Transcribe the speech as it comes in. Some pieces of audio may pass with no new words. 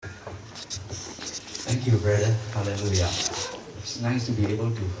Thank you, brother. Hallelujah. It's nice to be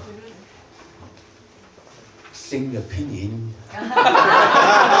able to sing the pinyin.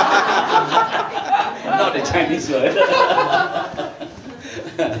 Not the Chinese word.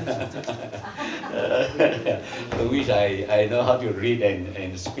 I wish I know how to read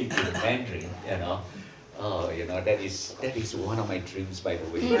and speak in Mandarin, you know. Oh, you know, that is one of my dreams, by the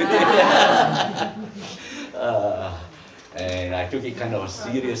way. And I took it kind of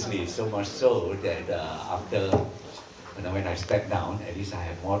seriously, so much so that after, when I stepped down, at least I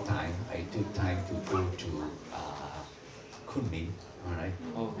had more time. I took time to go to Kunming, all right,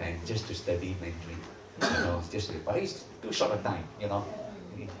 and just to study Mandarin. But it's too short a time, in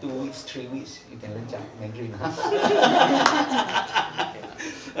 2 weeks, 3 weeks, you can learn Mandarin.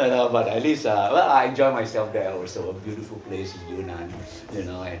 But at least, I enjoy myself there also. A beautiful place in Yunnan,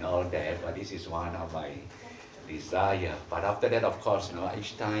 and all that. But this is one of my desire. But after that, of course,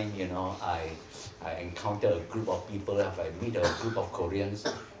 each time, I encounter a group of people, if I meet a group of Koreans,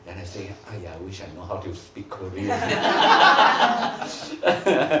 then I say, I wish I know how to speak Korean.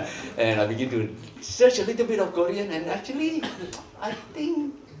 And I begin to search a little bit of Korean, and actually, I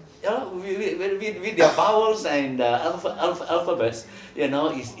think, with their vowels and alphabets, it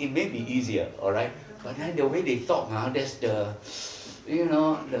may be easier, all right? But then the way they talk, that's the,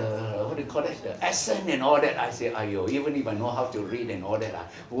 what do you call that, the accent and all that. I say, even if I know how to read and all that, I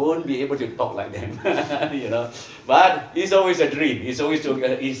won't be able to talk like them, But it's always a dream. It's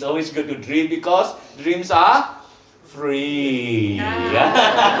always good to dream, because dreams are free.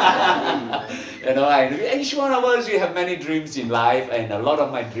 And each one of us, we have many dreams in life, and a lot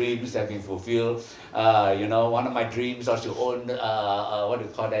of my dreams have been fulfilled. One of my dreams was to own, what do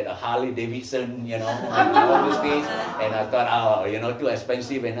you call that, a Harley Davidson, all those things. And I thought, too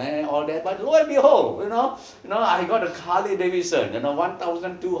expensive and all that. But lo and behold, I got a Harley Davidson,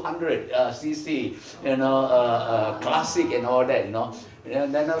 1,200 cc, classic and all that,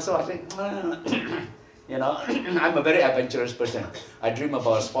 And then also I think, I'm a very adventurous person. I dream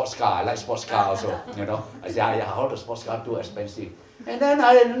about a sports car. I like sports car also. I say, how the sports car too expensive? And then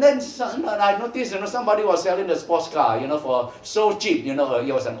I noticed, somebody was selling the sports car, for so cheap. It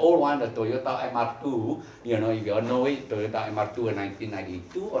was an old one, the Toyota MR2. If you all know it, Toyota MR2, a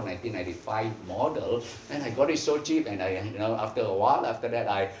 1992 or 1995 model. And I got it so cheap, and after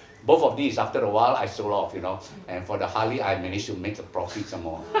that, both of these, after a while, I sold off, And for the Harley, I managed to make a profit some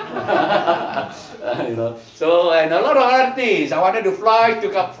more. So, and a lot of other things. I wanted to fly,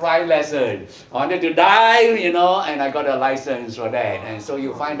 took up flying lesson. I wanted to dive, and I got a license for that. And so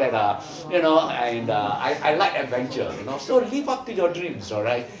you find that, I like adventure, So live up to your dreams, all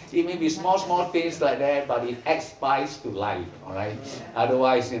right? It may be small things like that, but it adds spice to life, all right?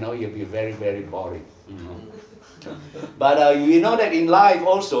 Otherwise, you'll be very, very boring, But that in life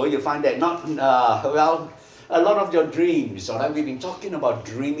also, you find that a lot of your dreams, all right? We've been talking about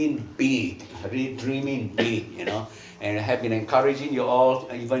dreaming big, and I have been encouraging you all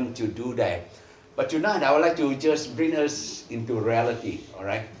even to do that. But tonight, I would like to just bring us into reality, all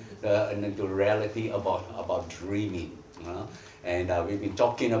right? Into reality about dreaming, And we've been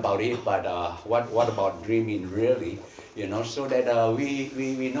talking about it, but what about dreaming really? So that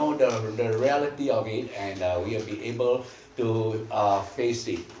we know the reality of it, and we'll be able to face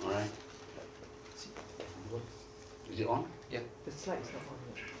it, all right? Is it on? Yeah. The slide is not on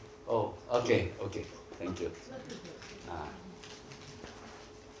yet. Oh, okay, thank you.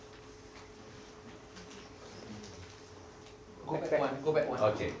 Go back one.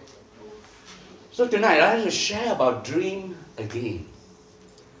 Okay. So tonight, I want to share about dream again.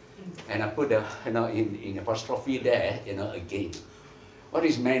 And I put the, in apostrophe there, again. What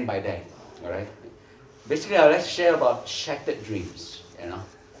is meant by that, all right? Basically, I would like to share about shattered dreams,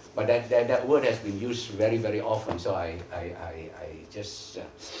 But that word has been used very, very often, so I just,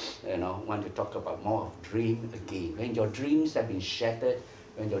 want to talk about more of dream again. When your dreams have been shattered,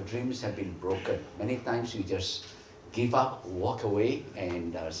 when your dreams have been broken, many times you just give up, walk away,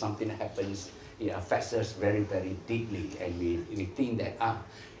 and something happens. It affects us very, very deeply, and we think that,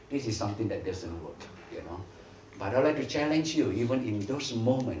 this is something that doesn't work, But I'd like to challenge you, even in those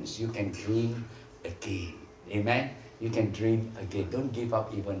moments, you can dream again. Amen? You can dream again. Don't give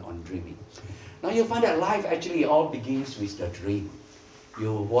up even on dreaming. Now you find that life actually all begins with the dream.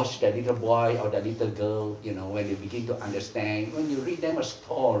 You watch that little boy or that little girl, when they begin to understand, when you read them a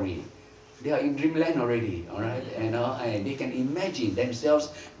story, they are in dreamland already, all right? And they can imagine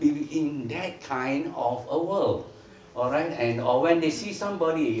themselves being in that kind of a world, all right? Or when they see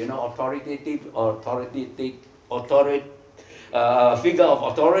somebody, figure of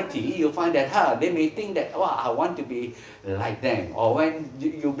authority, you find that they may think that, oh, I want to be like them. Or when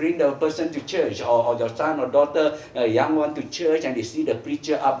you bring the person to church, or your son or daughter, a young one to church, and they see the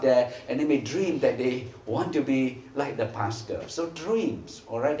preacher up there, and they may dream that they want to be like the pastor. So dreams,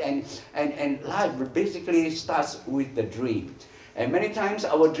 all right, and life basically starts with the dream. And many times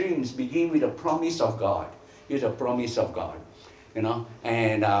our dreams begin with a promise of God. It's a promise of God, you know.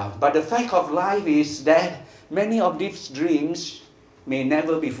 And but the fact of life is that many of these dreams may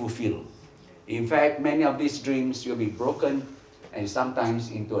never be fulfilled. In fact, many of these dreams will be broken and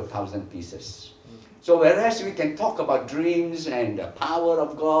sometimes into 1,000 pieces. So whereas we can talk about dreams and the power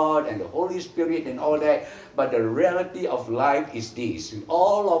of God and the Holy Spirit and all that, but the reality of life is this.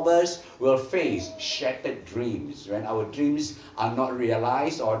 All of us will face shattered dreams when our dreams are not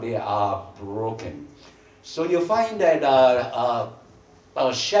realized or they are broken. So you find that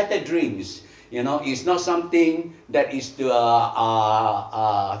shattered dreams, you know, is not something that is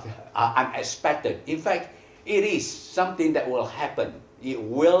unexpected. In fact, it is something that will happen. It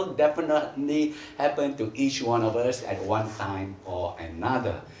will definitely happen to each one of us at one time or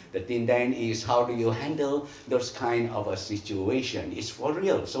another. The thing then is, how do you handle those kind of a situation? It's for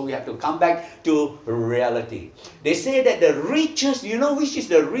real. So we have to come back to reality. They say that the richest, you know which is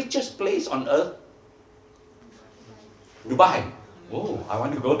the richest place on earth? Dubai. Oh, I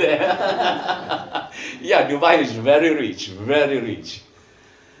want to go there. Yeah, Dubai is very rich, very rich.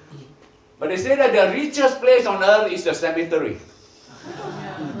 But they say that the richest place on earth is the cemetery.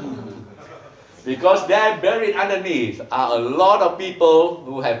 Because there, buried underneath, are a lot of people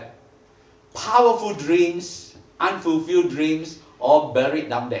who have powerful dreams, unfulfilled dreams, all buried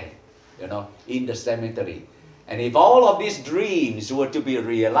down there, you know, in the cemetery. And if all of these dreams were to be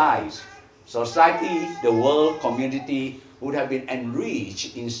realized, society, the world, community would have been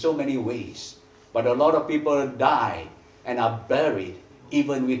enriched in so many ways. But a lot of people die and are buried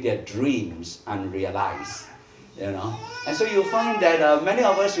even with their dreams unrealized. You know, and so you find that many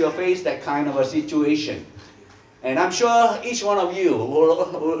of us will face that kind of a situation, and I'm sure each one of you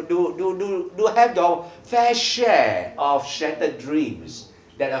will do have your fair share of shattered dreams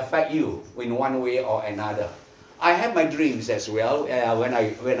that affect you in one way or another. I have my dreams as well when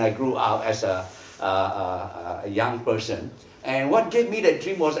I grew up as a young person, and what gave me that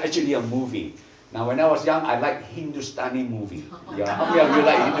dream was actually a movie. Now, when I was young, I liked Hindustani movie. Yeah, how many of you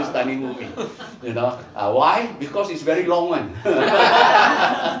like Hindustani movie? You know, why? Because it's very long one.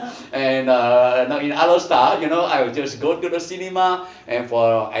 And now in Alostar, you know, I would just go to the cinema, and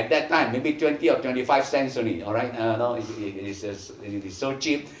for at that time maybe 20 or 25 cents only. All right, no, it is so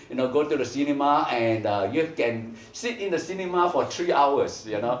cheap. You know, go to the cinema, and you can sit in the cinema for 3 hours.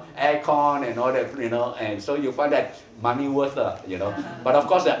 You know, aircon and all that. You know, and so you find that money worth it, you know. But of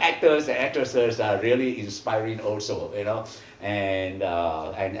course, the actors and actresses are really inspiring also, you know. And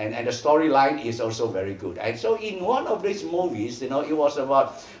the storyline is also very good. And so in one of these movies, you know, it was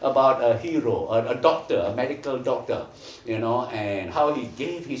about a hero, a doctor, a medical doctor, you know, and how he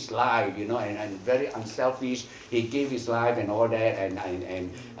gave his life, you know, and very unselfish. He gave his life and all that, and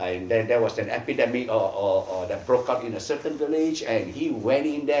then there was an epidemic or that broke out in a certain village, and he went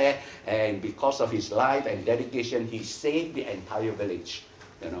in there, and because of his life and dedication, he saved the entire village,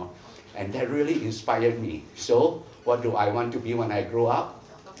 you know. And that really inspired me. So, what do I want to be when I grow up?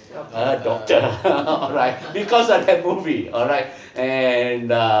 A doctor, all right, because of that movie, all right.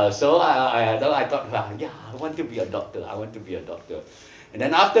 And so I thought, yeah, I want to be a doctor. I want to be a doctor. And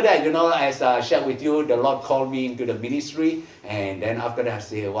then after that, you know, as I shared with you, the Lord called me into the ministry. And then after that, I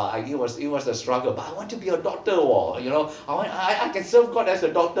say, well, it was a struggle, but I want to be a doctor. You know, I can serve God as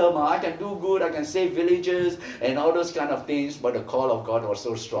a doctor. I can do good. I can save villages and all those kind of things. But the call of God was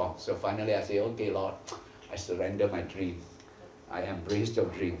so strong. So finally, I say, okay, Lord, I surrender my dream. I embraced your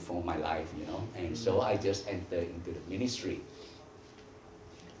dream for my life, you know. And so I just entered into the ministry,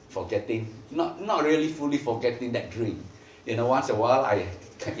 forgetting, not really fully forgetting that dream. You know, once in a while,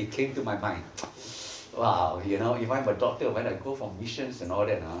 it came to my mind. Wow, you know, if I'm a doctor, when I go for missions and all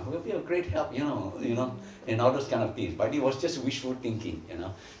that, it will be a great help, you know, and all those kind of things. But it was just wishful thinking, you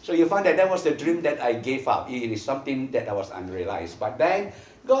know. So you find that was the dream that I gave up. It is something that I was unrealized. But then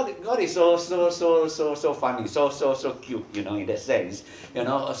God is so funny, so cute, you know, in that sense, you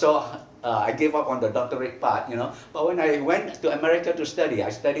know. So I gave up on the doctorate part, you know. But when I went to America to study,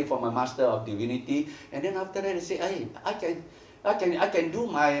 I studied for my Master of Divinity, and then after that I say, hey, I can do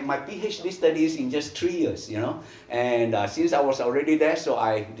my PhD studies in just 3 years, you know. And since I was already there, so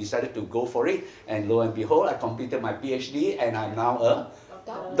I decided to go for it. And lo and behold, I completed my PhD, and I'm now a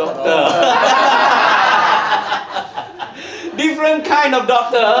doctor. different kind of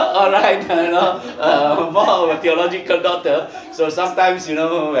doctor, all right, more of a theological doctor. So sometimes,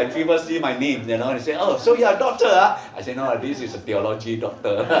 when people see my name, they say, oh, so you're a doctor, huh? I say, no, this is a theology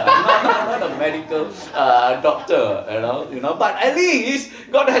doctor. not a medical doctor, But at least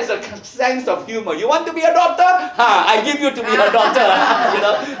God has a sense of humor. You want to be a doctor? I give you to be a doctor,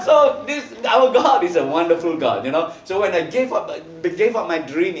 So our God is a wonderful God, So when I gave up my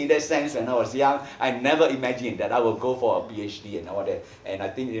dream in that sense when I was young, I never imagined that I would go for a PhD and all that. And I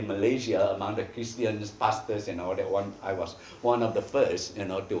think in Malaysia, among the Christians, pastors and all that, I was one of the first,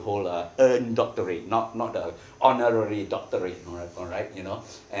 to hold an earned doctorate, not the honorary doctorate, all right,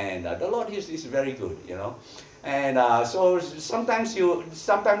 And the Lord is very good, And so sometimes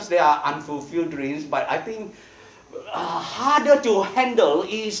there are unfulfilled dreams, but I think harder to handle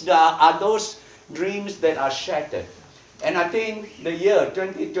are those dreams that are shattered. And I think the year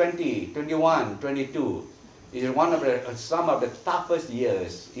 2020, 21, 22 is some of the toughest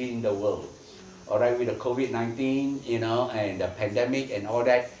years in the world. All right, with the COVID-19, and the pandemic and all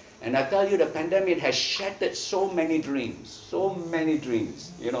that. And I tell you, the pandemic has shattered so many dreams,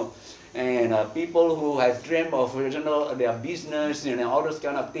 And people who have dreamed of their business, all those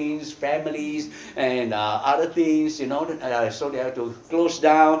kind of things, families and other things, so they have to close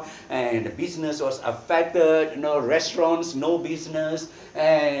down, and the business was affected. Restaurants, no business,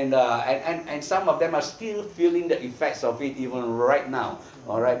 and some of them are still feeling the effects of it even right now.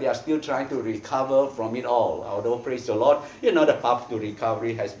 All right, they are still trying to recover from it all. Although, praise the Lord, the path to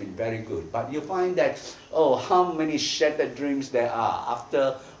recovery has been very good. But you find that, how many shattered dreams there are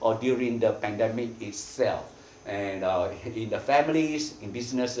after or during the pandemic itself, and in the families, in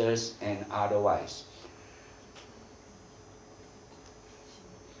businesses, and otherwise.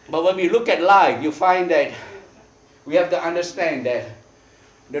 But when we look at life, you find that we have to understand that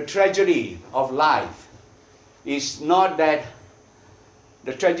the tragedy of life is not that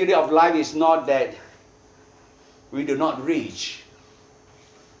we do not reach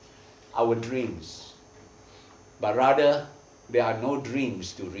our dreams, but rather there are no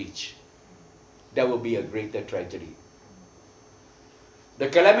dreams to reach. That will be a greater tragedy. The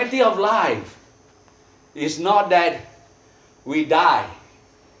calamity of life is not that we die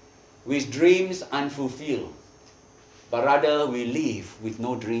with dreams unfulfilled, but rather we live with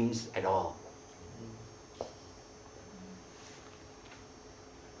no dreams at all.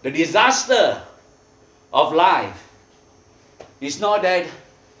 The disaster of life is not that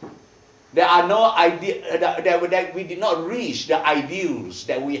there are no that we did not reach the ideals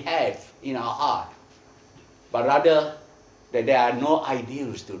that we have in our heart, but rather that there are no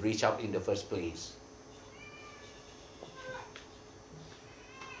ideals to reach out in the first place.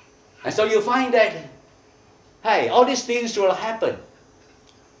 And so you find that, hey, all these things will happen,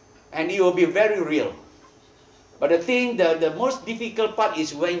 and it will be very real. But the most difficult part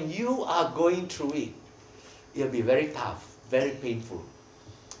is when you are going through it. It will be very tough, very painful.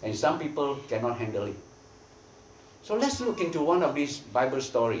 And some people cannot handle it. So let's look into one of these Bible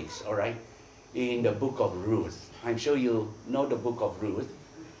stories, all right, in the book of Ruth. I'm sure you know the book of Ruth,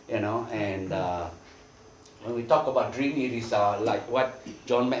 and when we talk about dream, it is like what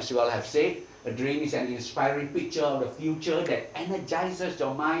John Maxwell have said. A dream is an inspiring picture of the future that energizes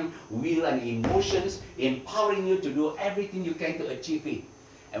your mind, will, and emotions, empowering you to do everything you can to achieve it.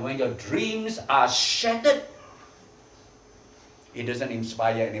 And when your dreams are shattered, it doesn't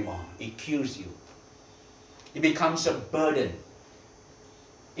inspire anymore. It kills you. It becomes a burden.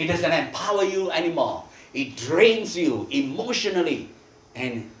 It doesn't empower you anymore. It drains you emotionally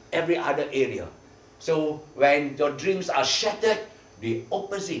and every other area. So when your dreams are shattered, the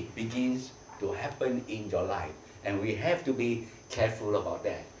opposite begins to happen in your life. And we have to be careful about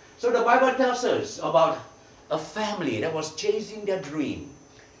that. So the Bible tells us about a family that was chasing their dream.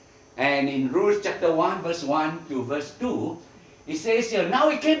 And in Ruth chapter 1, verse 1 to verse 2, it says here, now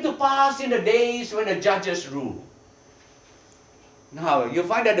it came to pass in the days when the judges ruled. Now, you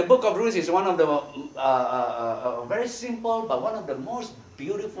find that the book of Ruth is one of the very simple, but one of the most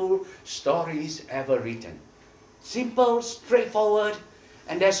beautiful stories ever written. Simple, straightforward,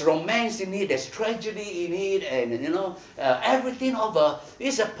 and there's romance in it, there's tragedy in it, and everything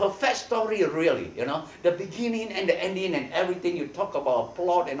it's a perfect story really, the beginning and the ending and everything. You talk about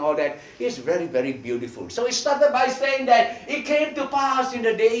plot and all that is very, very beautiful. So it started by saying that it came to pass in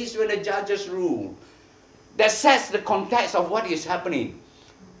the days when the judges ruled. That sets the context of what is happening.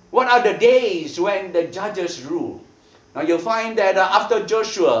 What are the days when the judges rule? Now you find that after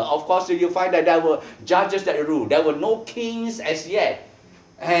Joshua, of course, you find that there were judges that ruled. There were no kings as yet.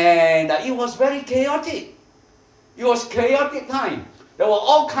 And it was very chaotic. It was chaotic time. There were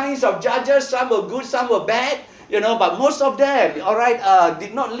all kinds of judges. Some were good, some were bad. but most of them, all right,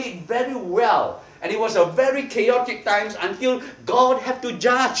 did not lead very well. And it was a very chaotic times until God had to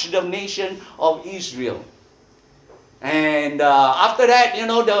judge the nation of Israel. And after that,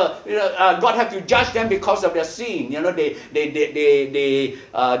 God had to judge them because of their sin. They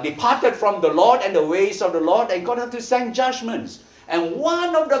departed from the Lord and the ways of the Lord, and God had to send judgments. And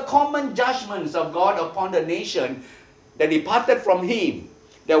one of the common judgments of God upon the nation that departed from Him,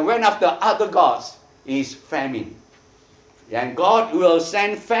 that went after other gods, is famine. And God will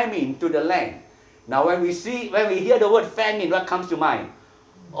send famine to the land. Now when we hear the word famine, what comes to mind?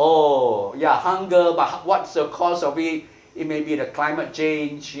 Oh, yeah, hunger, but what's the cause of it? It may be the climate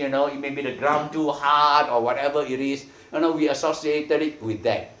change, it may be the ground too hard or whatever it is. We associated it with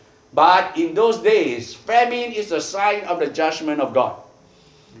that. But in those days, famine is a sign of the judgment of God.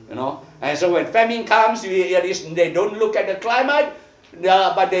 And so when famine comes, they don't look at the climate,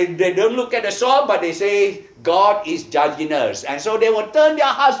 but they don't look at the soil, but they say, God is judging us. And so they will turn their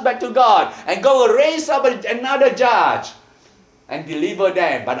hearts back to God, and God will raise up another judge and deliver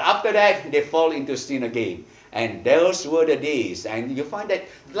them. But after that, they fall into sin again. And those were the days. And you find that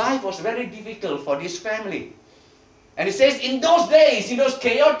life was very difficult for this family. And it says, in those days, in those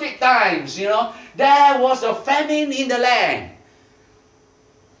chaotic times, there was a famine in the land.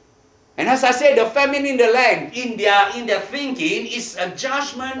 And as I said, the famine in the land, in their thinking, is a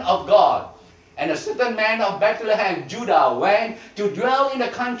judgment of God. And a certain man of Bethlehem, Judah, went to dwell in the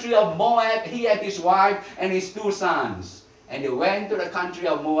country of Moab, he and his wife and his 2 sons. And they went to the country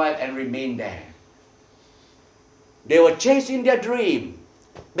of Moab and remained there. They were chasing their dream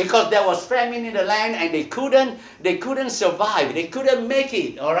because there was famine in the land, and they couldn't survive. They couldn't make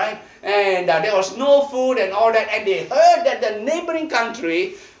it, all right? And there was no food and all that. And they heard that the neighboring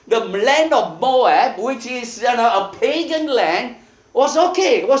country, the land of Moab, which is a pagan land, was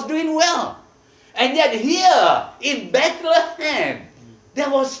okay, was doing well. And yet here in Bethlehem, there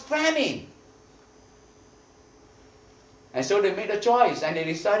was famine. And so they made a choice, and they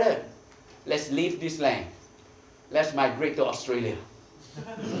decided, let's leave this land. Let's migrate to Australia.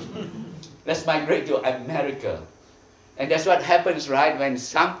 Let's migrate to America. And that's what happens, right? When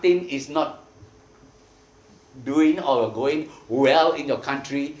something is not doing or going well in your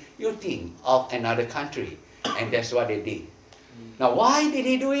country, you think of another country. And that's what they did. Now, why did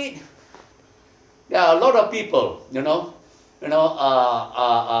he do it? There are a lot of people,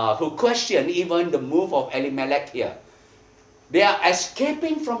 who question even the move of Elimelech here. They are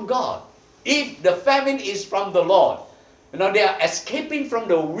escaping from God. If the famine is from the Lord, they are escaping from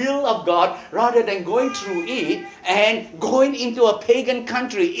the will of God rather than going through it and going into a pagan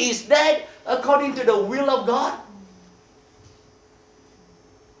country. Is that according to the will of God?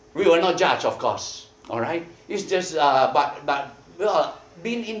 We will not judge, of course. All right. It's just,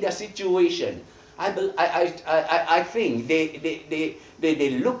 being in their situation, I think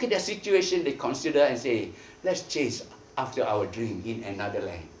they look at the situation, they consider and say, let's chase after our dream in another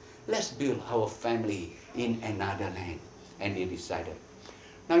land. Let's build our family in another land. And they decided.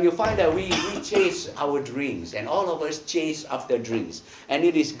 Now you find that we chase our dreams, and all of us chase after dreams. And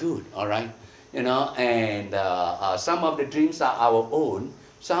it is good, all right? And some of the dreams are our own.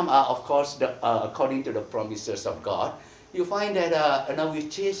 Some are, of course, according to the promises of God. You find that we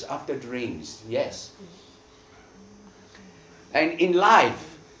chase after dreams, yes. And in life,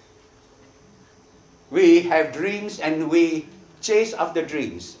 we have dreams and we chase after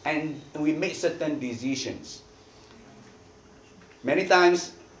dreams, and we make certain decisions. Many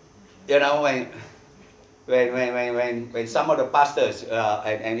times, when some of the pastors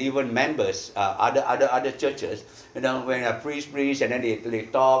and even members, other churches, when I preach, and then they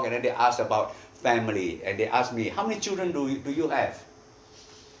talk, and then they ask about family, and they ask me, how many children do you have?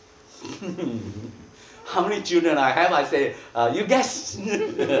 How many children I have? I say, you guess.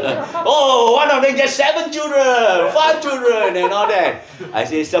 Oh, one of them just 7 children, 5 children, and all that. I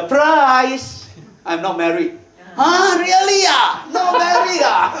say, surprise! I'm not married. Huh? Really? Not married?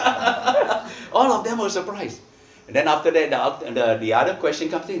 All of them were surprised. And then after that, the other question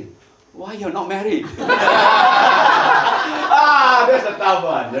comes in. Why you're not married? That's a tough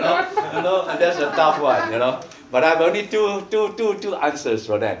one, That's a tough one, But I have only two answers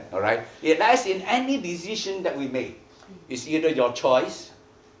for that, all right? It lies in any decision that we make. It's either your choice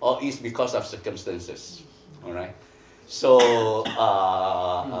or it's because of circumstances, all right? So,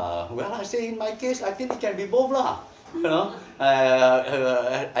 I say in my case, I think it can be both lah.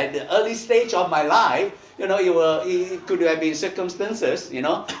 At the early stage of my life, it could have been circumstances,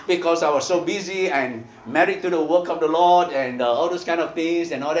 because I was so busy and married to the work of the Lord and all those kind of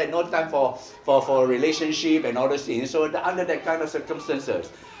things and all that. No time for relationship and all those things. So under that kind of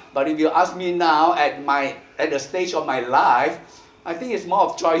circumstances. But if you ask me now at the stage of my life, I think it's more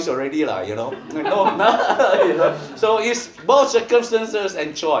of choice already, No. So it's both circumstances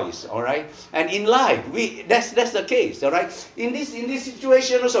and choice, all right? And in life, that's the case, all right? In this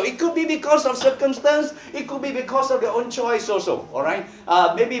situation also, it could be because of circumstance, it could be because of their own choice also, all right?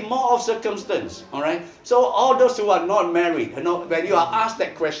 Maybe more of circumstance, all right? So all those who are not married, when you are asked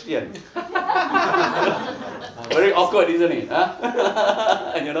that question, very awkward, isn't it?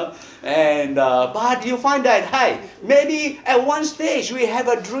 And but you find that, hey, maybe at one stage we have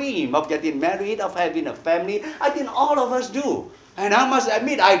a dream of getting married, of having a family. I think all of us do. And I must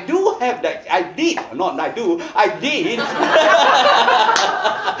admit, I do have that. I did.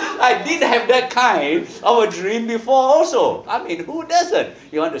 I did have that kind of a dream before also. I mean, who doesn't?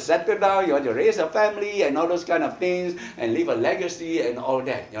 You want to settle down, you want to raise a family and all those kind of things and leave a legacy and all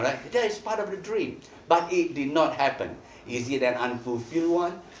that. That is part of the dream. But it did not happen. Is it an unfulfilled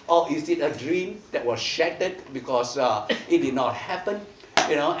one? Or is it a dream that was shattered because it did not happen?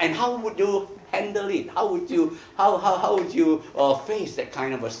 And how would you handle it? How would you face that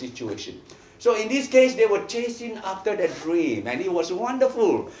kind of a situation? So in this case, they were chasing after that dream, and it was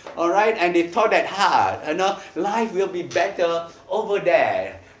wonderful, all right? And they thought that life will be better over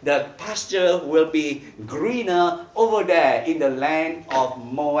there. The pasture will be greener over there in the land of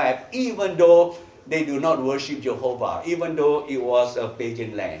Moab, even though they do not worship Jehovah, even though it was a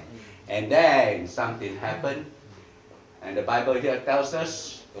pagan land. And then something happened, and the Bible here tells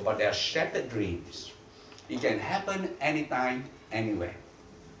us about their shattered dreams. It can happen anytime, anywhere.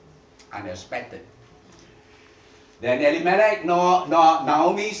 Unexpected. Then Elimelech,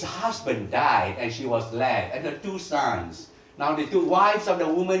 Naomi's husband, died, and she was left, and her two sons. Now the two wives of the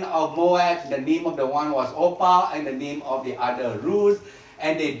woman of Moab, the name of the one was Orpah, and the name of the other Ruth.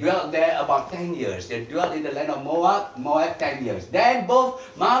 And they dwelt there about 10 years. They dwelt in the land of Moab 10 years. Then both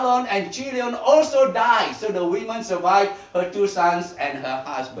Mahlon and Chilion also died. So the women survived her two sons and her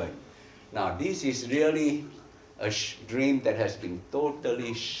husband. Now this is really a dream that has been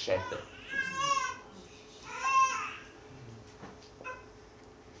totally shattered.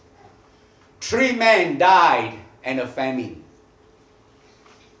 Three men died and a famine.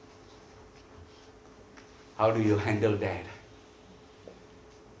 How do you handle that?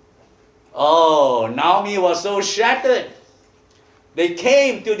 Oh, Naomi was so shattered. They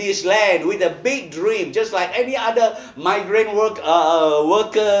came to this land with a big dream, just like any other migrant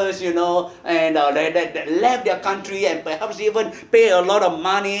workers, and that left their country and perhaps even pay a lot of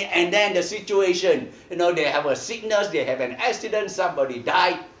money. And then the situation, they have a sickness, they have an accident, somebody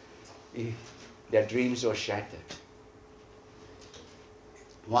died. Their dreams were shattered.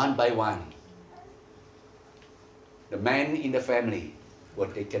 One by one, the men in the family were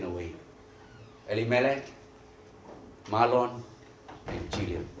taken away. Elimelech, Mahlon, and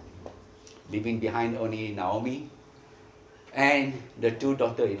Chilion, leaving behind only Naomi and the two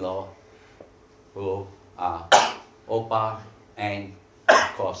daughters-in-law, who are Orpah and,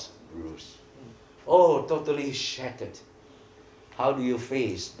 of course, Ruth. Oh, totally shattered. How do you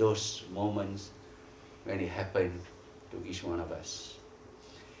face those moments when it happened to each one of us?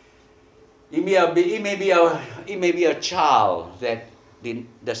 It may be a child that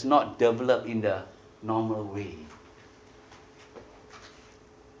does not develop in the normal way.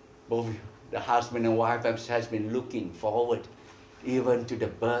 Both the husband and wife has been looking forward even to the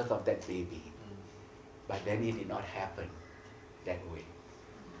birth of that baby. But then it did not happen that way.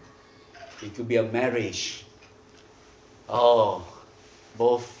 It could be a marriage. Oh,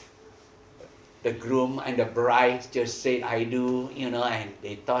 both the groom and the bride just said, I do, and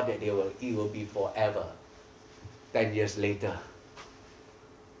they thought that it will be forever. 10 years later,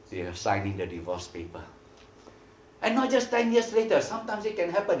 they are signing the divorce paper. And not just 10 years later, sometimes it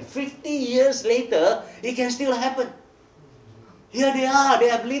can happen. 50 years later, it can still happen. Here they are, they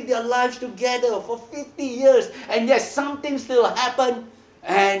have lived their lives together for 50 years, and yet something still happened,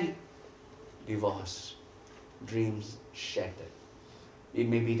 and divorce, dreams shattered. It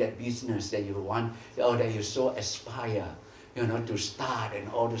may be that business that you want, or that you so aspire, to start and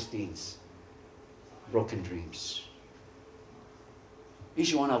all those things. Broken dreams.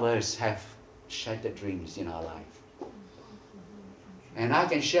 Each one of us have shattered dreams in our life. And I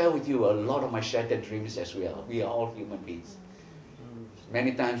can share with you a lot of my shattered dreams as well. We are all human beings.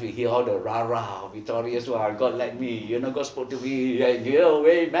 Many times we hear all the rah-rah, victorious one, God led me, God spoke to me, and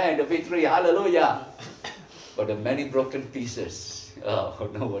amen, the victory, hallelujah. But the many broken pieces, oh,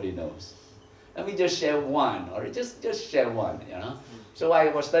 nobody knows. Let me just share one, or just share one, you know. So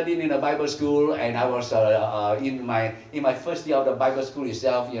I was studying in a Bible school, and I was in my first year of the Bible school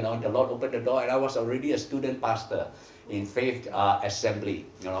itself. You know, the Lord opened the door, and I was already a student pastor in Faith Assembly.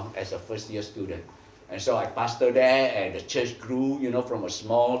 You know, as a first year student. And so I pastored there, and the church grew, you know, from a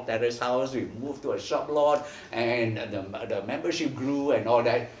small terrace house. We moved to a shop lot, and the membership grew and all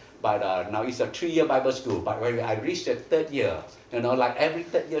that. But now it's a 3-year Bible school. But when I reached the 3rd year, you know, like every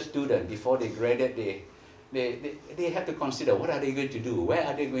 3rd year student, before they graduate, they have to consider what are they going to do, where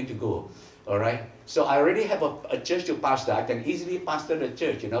are they going to go, all right? So I already have a church to pastor. I can easily pastor the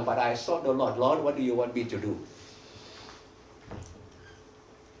church, you know, but I sought the Lord. Lord, what do you want me to do?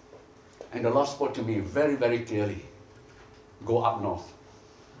 And the Lord spoke to me very, very clearly. Go up north.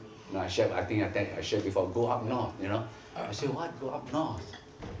 You know, I think I shared before, go up north, you know. I said, what? Go up north?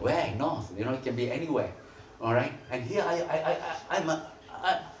 Where? North? You know, it can be anywhere. All right? And here I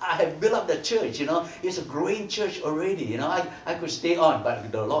have built up the church, you know. It's a growing church already, you know. I could stay on,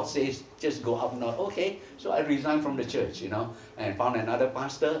 but the Lord says, just go up north. Okay, so I resigned from the church, you know, and found another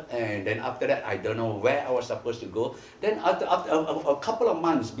pastor. And then after that, I don't know where I was supposed to go. Then after a couple of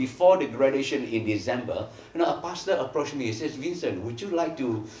months before the graduation in December, you know, a pastor approached me. He says, Vincent, would you like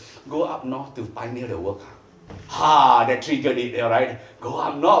to go up north to pioneer the work? That triggered it, all right? Go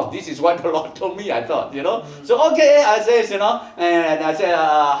up north. This is what the Lord told me, I thought, you know. So, okay, I says, you know, and I said,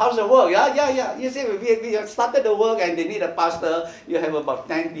 how's the work? Yeah. You see, we have started the work and they need a pastor. You have about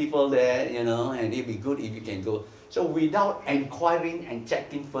 10 people there, you know, and it'd be good if you can go. So, without inquiring and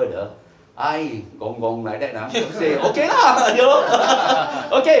checking further, I gong like that now. Say, okay lah, you know.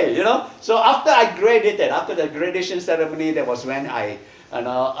 Okay, you know. So, after I graduated, after the graduation ceremony, that was when I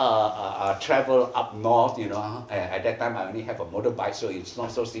travel up north, you know. At that time, I only have a motorbike, so it's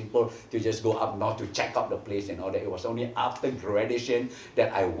not so simple to just go up north to check out the place and all that. It was only after graduation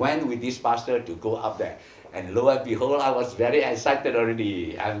that I went with this pastor to go up there. And lo and behold, I was very excited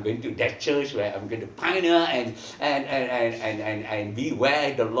already. I'm going to that church where I'm going to pioneer and be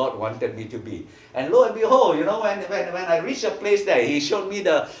where the Lord wanted me to be. And lo and behold, you know, when I reached a place there, he showed me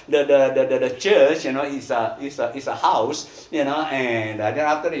the church. You know, it's a house. You know, and then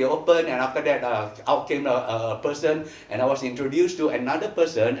after they opened, and after that, out came a person, and I was introduced to another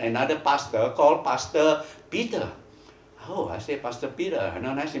person, another pastor called Pastor Peter. Oh, I say, Pastor Peter,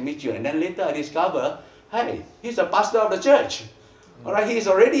 nice to meet you. And then later I discover, hey, he's a pastor of the church. All right, he's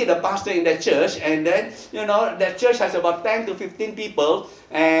already the pastor in that church, and then, you know, that church has about 10 to 15 people,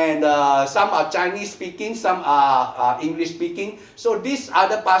 and some are Chinese speaking, some are English speaking. So this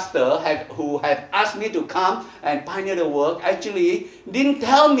other pastor who had asked me to come and pioneer the work actually didn't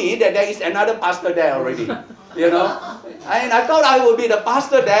tell me that there is another pastor there already. You know, and I thought I would be the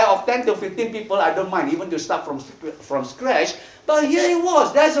pastor there of 10 to 15 people. I don't mind even to start from scratch. But here it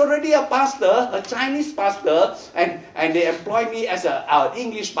was. There's already a pastor, a Chinese pastor, and they employ me as an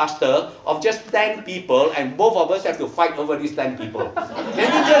English pastor of just 10 people, and both of us have to fight over these 10 people. Can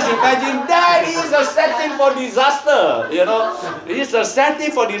you just imagine? That is a setting for disaster, you know. It's a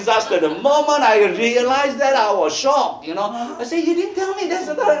setting for disaster. The moment I realized that, I was shocked, you know. I said, you didn't tell me there's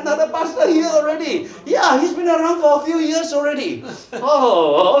another pastor here already. Yeah, he's been around for a few years already.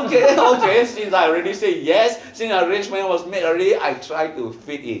 Oh, okay. Since I already said yes, since arrangement was made already, I tried to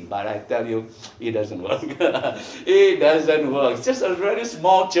fit in, but I tell you, it doesn't work. It doesn't work. It's just a very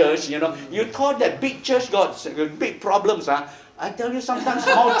small church, you know. You thought that big church got big problems, huh? I tell you, sometimes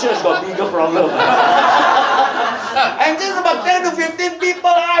small church got bigger problems. And just about 10 to 15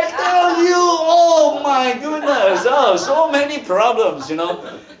 people, I tell you, oh my goodness, so many problems, you know.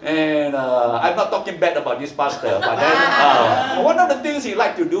 And I'm not talking bad about this pastor, but then one of the things he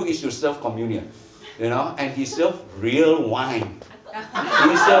liked to do is to serve communion. You know, and he served real wine.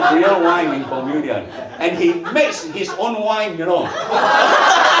 He served real wine in communion. And he makes his own wine, you know.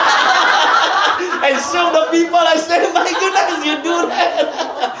 And so the people, I said, my goodness, you do that.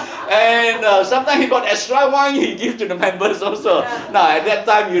 And sometimes he got extra wine, he gives to the members also. Now, at that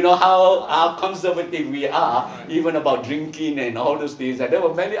time, you know how conservative we are, even about drinking and all those things. And there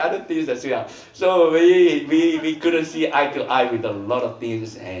were many other things as well. So we couldn't see eye to eye with a lot of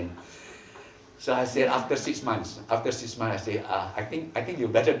things. And so I said, after 6 months, I said, I think you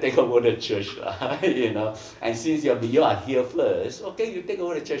better take over the church, you know. And since you are here first, okay, you take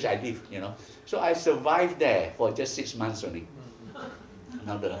over the church, I leave, you know. So I survived there for just 6 months only.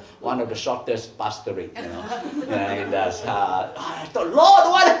 Now one of the shortest pastorate, you know. And I thought, Lord,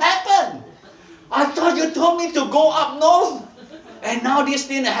 what happened? I thought you told me to go up north. And now this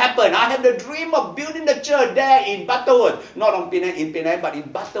thing happened. I had the dream of building the church there in Butterworth. Not in Penang, but in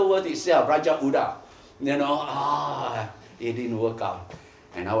Butterworth itself, Raja Uda. You know, it didn't work out.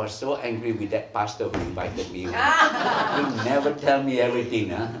 And I was so angry with that pastor who invited me. You never tell me everything,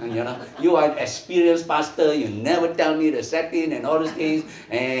 huh? And, you are an experienced pastor. You never tell me the setting and all those things.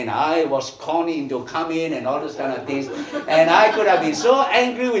 And I was calling him to come in and all those kind of things. And I could have been so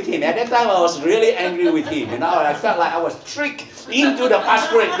angry with him. At that time, I was really angry with him. I felt like I was tricked into the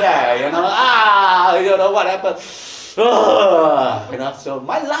pastorate there. What happened? So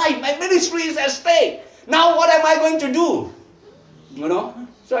my life, my ministry is at stake. Now what am I going to do?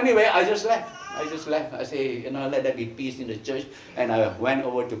 So anyway, I just left. I say, let there be peace in the church. And I went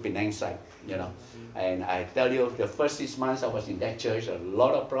over to Penang side, And I tell you, the first 6 months I was in that church, a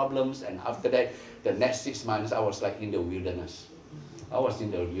lot of problems. And after that, the next 6 months, I was like in the wilderness. I was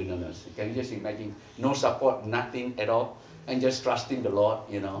in the wilderness. Can you just imagine? No support, nothing at all. And just trusting the Lord,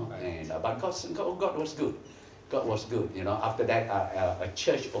 And but God was good. God was good, After that, a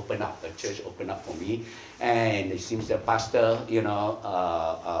church opened up. For me, and it seems the pastor, it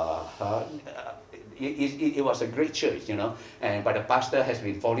was a great church, but the pastor has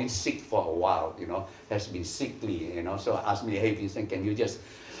been falling sick for a while, has been sickly, So asked me, hey Vincent, can you just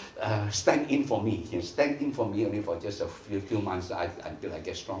stand in for me? Stand in for me only for just a few months until I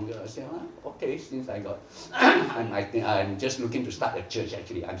get stronger. I said, okay, since I got, I'm just looking to start a church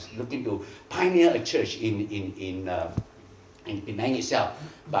actually. I'm looking to pioneer a church in Penang itself.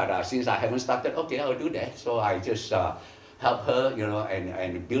 But since I haven't started, okay, I'll do that. So I just help her,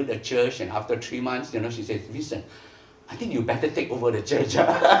 and build a church. And after 3 months, she says, Vincent, I think you better take over the church,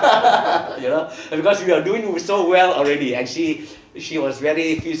 because we are doing so well already. And she was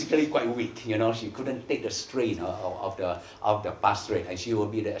very physically quite weak, She couldn't take the strain of the pastorate, and she will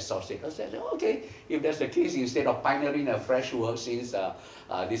be the associate. I said, okay, if that's the case, instead of pioneering a fresh work since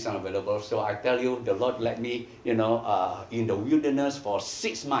this is unavailable. So I tell you, the Lord led me, in the wilderness for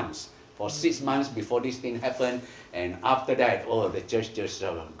 6 months. For 6 months before this thing happened, and after that, the church just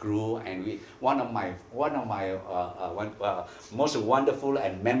grew. And one of my most wonderful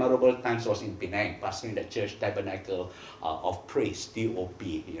and memorable times was in Penang, pastoring the church tabernacle of praise, TOP.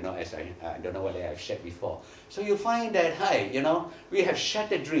 As I don't know whether I've shared before. So you find that, we have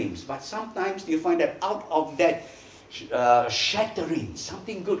shattered dreams, but sometimes you find that out of that shattering,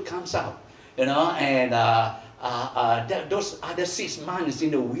 something good comes out. Those other 6 months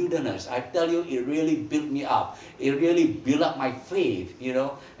in the wilderness, I tell you, it really built me up. It really built up my faith,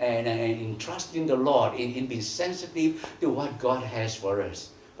 and in trusting the Lord, in being sensitive to what God has for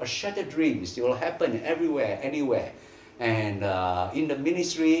us. Shattered dreams, it will happen everywhere, anywhere. And in the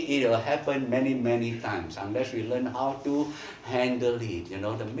ministry, it will happen many, many times unless we learn how to handle it.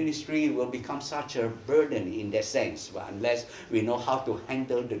 The ministry will become such a burden in that sense, but unless we know how to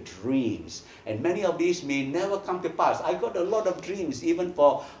handle the dreams. And many of these may never come to pass. I got a lot of dreams, even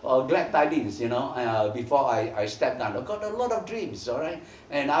for glad tidings, before I stepped down. I got a lot of dreams, all right?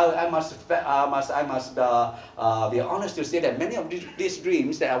 And I must be honest to say that many of these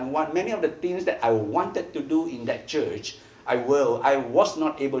dreams that I want, many of the things that I wanted to do in that church, I was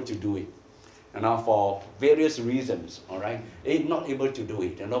not able to do it, for various reasons, all right? I'm not able to do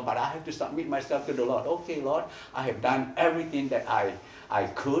it, but I have to submit myself to the Lord. Okay, Lord, I have done everything that I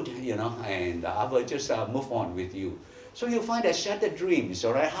could, and I will just move on with you. So you find that shattered dreams,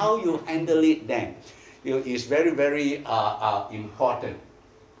 all right? How you handle it then is very, very important.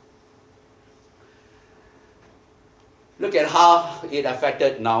 Look at how it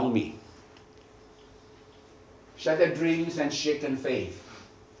affected Naomi. Shattered dreams and shaken faith.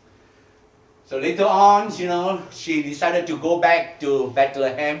 So later on, she decided to go back to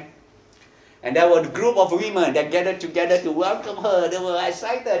Bethlehem. And there were a group of women that gathered together to welcome her. They were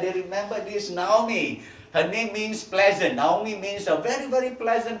excited. They remember this Naomi. Her name means pleasant. Naomi means a very, very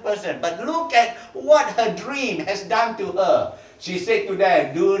pleasant person. But look at what her dream has done to her. She said to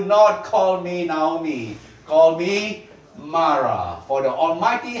them, do not call me Naomi. Call me Mara, for the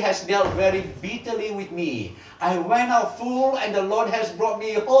Almighty has dealt very bitterly with me. I went out full, and the Lord has brought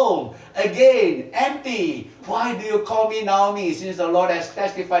me home again empty. Why do you call me Naomi, since the Lord has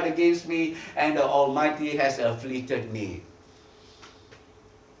testified against me, and the Almighty has afflicted me?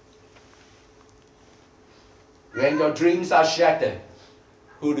 When your dreams are shattered,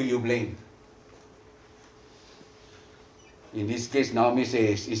 who do you blame? In this case, Naomi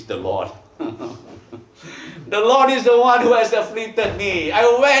says, it's the Lord. The Lord is the one who has afflicted me. I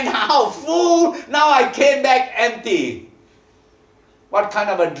went out full, now I came back empty. What kind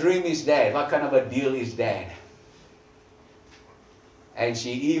of a dream is that? What kind of a deal is that? And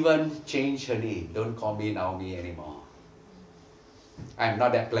she even changed her name. Don't call me Naomi anymore. I'm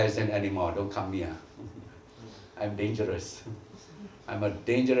not that pleasant anymore. Don't come here. I'm dangerous. I'm a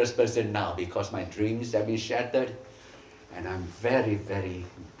dangerous person now because my dreams have been shattered. And I'm very, very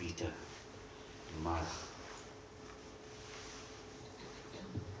bitter. Marah.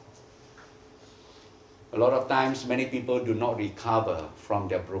 A lot of times, many people do not recover from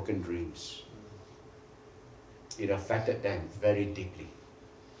their broken dreams. It affected them very deeply.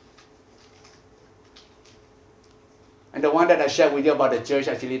 And the one that I shared with you about the church,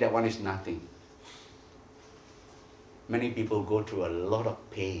 actually that one is nothing. Many people go through a lot of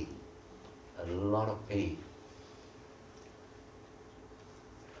pain. A lot of pain.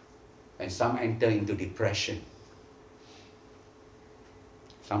 And some enter into depression.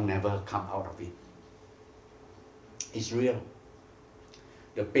 Some never come out of it. It's real.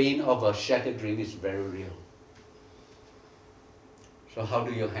 The pain of a shattered dream is very real. So how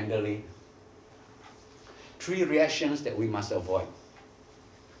do you handle it? 3 reactions that we must avoid.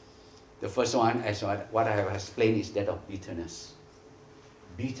 The first one, as what I have explained, is that of bitterness.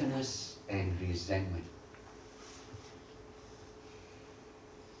 Bitterness and resentment.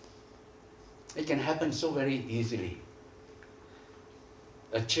 It can happen so very easily.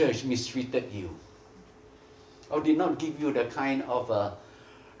 A church mistreated you, or did not give you the kind of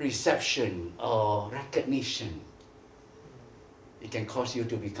reception or recognition. It can cause you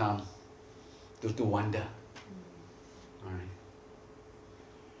to become, to wonder. All right.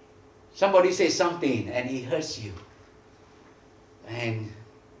 Somebody says something and it hurts you. And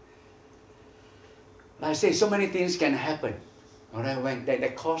like I say, so many things can happen. All right, when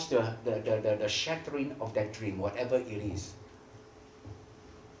that cause the shattering of that dream, whatever it is.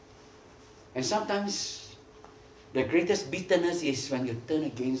 And sometimes the greatest bitterness is when you turn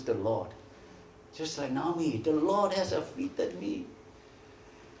against the Lord. Just like Naomi, the Lord has afflicted me.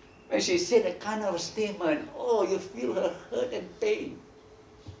 When she said that kind of statement, oh, you feel her hurt and pain.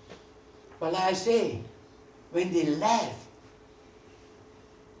 But like I say, when they left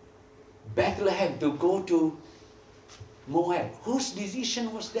Bethlehem to go to Moab, whose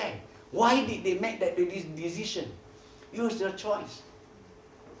decision was that? Why did they make that decision? It was their choice.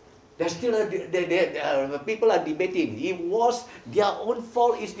 There's still people are debating. It was their own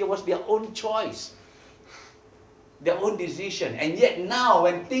fault. It was their own choice, their own decision. And yet now,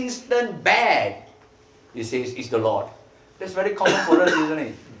 when things turn bad, he says, "It's the Lord." That's very common for us, isn't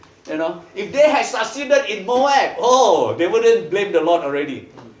it? You know, if they had succeeded in Moab, oh, they wouldn't blame the Lord already.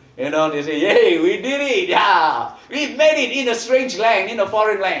 You know, they say, "Yay, we did it! Yeah, we made it in a strange land, in a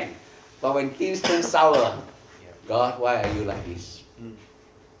foreign land." But when things turn sour, God, why are you like this?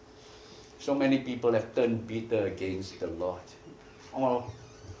 So many people have turned bitter against the Lord.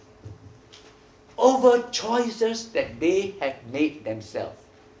 Over choices that they have made themselves.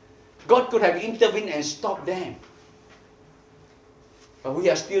 God could have intervened and stopped them. But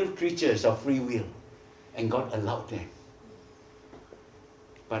we are still creatures of free will. And God allowed them.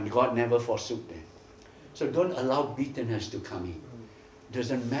 But God never forsook them. So don't allow bitterness to come in.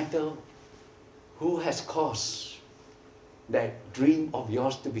 Doesn't matter who has caused that dream of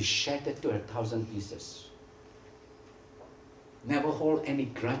yours to be shattered to 1,000 pieces. Never hold any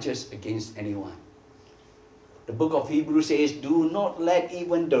grudges against anyone. The book of Hebrews says, do not let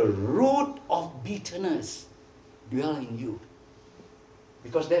even the root of bitterness dwell in you.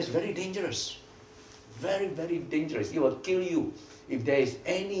 Because that's very dangerous. Very, very dangerous. It will kill you if there is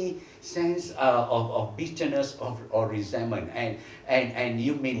any sense of bitterness or resentment, and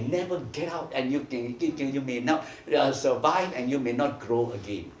you may never get out, and you may not survive, and you may not grow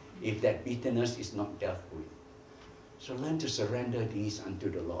again if that bitterness is not dealt with. So learn to surrender these unto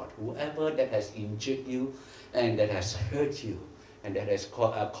the Lord. Whoever that has injured you and that has hurt you and that has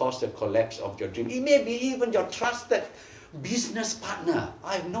caused the collapse of your dream, it may be even your trusted business partner.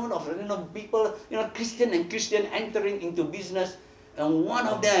 I've known of people, Christian entering into business, and one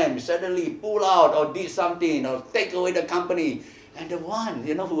of them suddenly pull out or did something or take away the company, and the one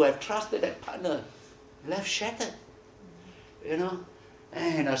who have trusted that partner left shattered,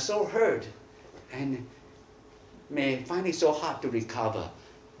 and are so hurt and may find it so hard to recover.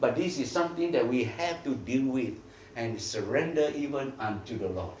 But this is something that we have to deal with and surrender even unto the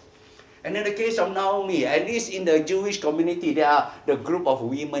Lord. And in the case of Naomi, at least in the Jewish community, there are the group of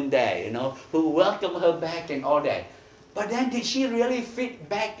women there, who welcome her back and all that. But then did she really fit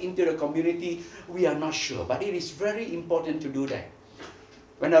back into the community? We are not sure. But it is very important to do that.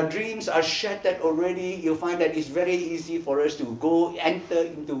 When our dreams are shattered already, you find that it's very easy for us to enter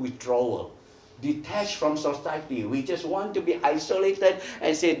into withdrawal. Detached from society. We just want to be isolated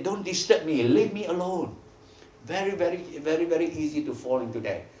and say, don't disturb me, leave me alone. Very, very, very, very easy to fall into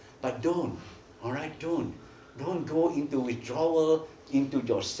that. But don't, all right, don't. Don't go into withdrawal into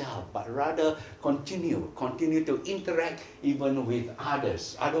yourself, but rather continue to interact even with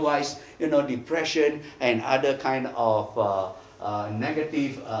others. Otherwise, depression and other kind of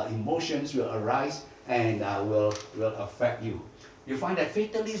negative emotions will arise and will affect you. You find that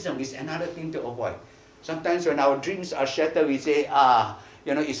fatalism is another thing to avoid. Sometimes when our dreams are shattered, we say,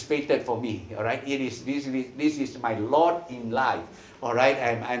 it's fated for me. All right, this is my lot in life. All right,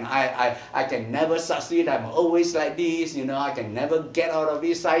 and I can never succeed. I'm always like this. I can never get out of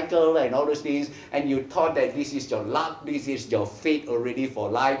this cycle and all those things. And you thought that this is your luck, this is your fate already for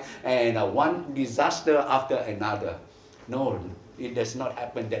life, and one disaster after another. No, it does not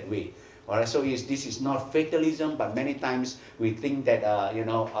happen that way. All right, so this is not fatalism, but many times we think that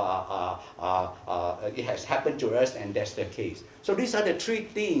it has happened to us, and that's the case. So these are the three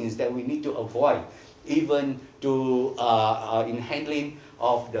things that we need to avoid, even in handling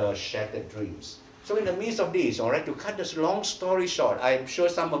of the shattered dreams. So in the midst of this, all right, to cut this long story short, I'm sure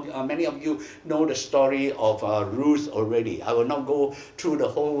many of you know the story of Ruth already. I will not go through the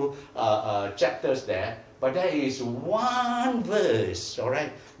whole chapters there. But there is one verse, all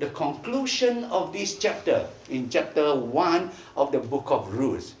right, the conclusion of this chapter, in chapter 1 of the book of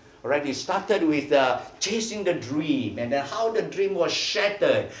Ruth. All right, it started with chasing the dream, and then how the dream was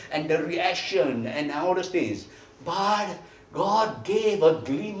shattered, and the reaction, and all those things. But God gave a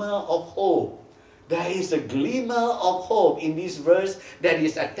glimmer of hope. There is a glimmer of hope in this verse that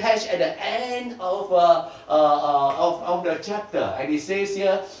is attached at the end of the chapter. And it says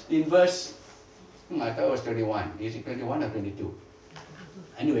here in verse, I thought it was 21. Is it 21 or 22?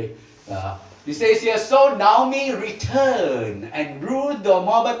 Anyway, it says here, so Naomi returned, and Ruth the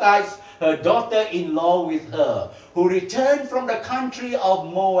Moabitess, her daughter-in-law, with her, who returned from the country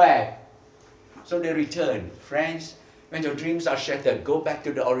of Moab. So they returned. Friends, when your dreams are shattered, go back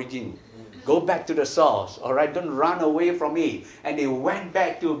to the origin. Go back to the source, all right? Don't run away from it. And they went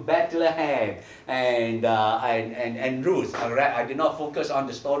back to Bethlehem and Ruth, all right? I did not focus on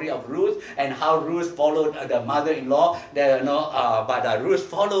the story of Ruth and how Ruth followed the mother-in-law. But Ruth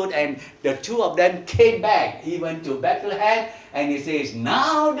followed, and the two of them came back even to Bethlehem. And it says,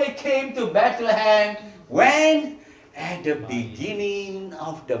 now they came to Bethlehem when? At the beginning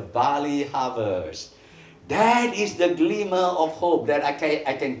of the barley harvest. That is the glimmer of hope that I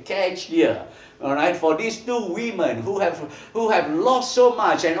can catch here. All right, for these two women who have lost so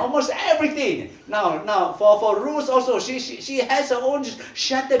much and almost everything. Now for Ruth also, she has her own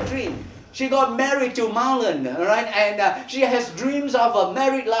shattered dream. She got married to Mahlon, all right, and she has dreams of a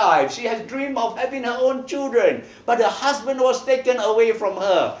married life. She has dreams of having her own children, but her husband was taken away from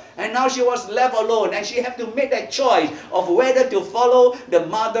her, and now she was left alone, and she had to make that choice of whether to follow the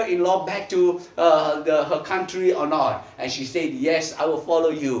mother-in-law back to her country or not. And she said, "Yes, I will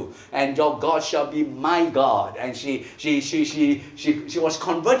follow you, and your God shall be my God." And she was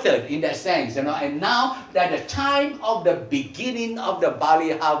converted in that sense, you know. And now that the time of the beginning of the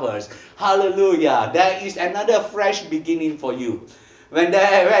barley harvest. Hallelujah. There is another fresh beginning for you. When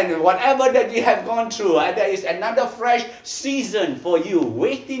whatever that you have gone through, there is another fresh season for you,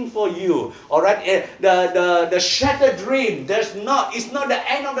 waiting for you. All right, the shattered dream it's not the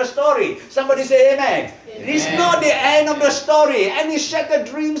end of the story. Somebody say amen. It's not the end of the story. Any shattered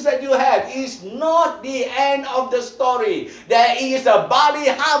dreams that you have is not the end of the story. There is a barley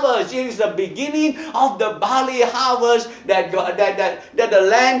harvest. It is the beginning of the barley harvest that the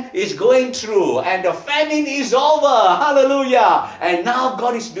land is going through, and the famine is over. Hallelujah. And now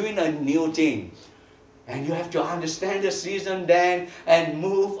God is doing a new thing. And you have to understand the season then and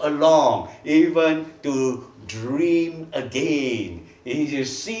move along, even to dream again. If you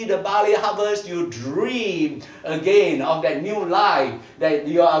see the barley harvest, you dream again of that new life that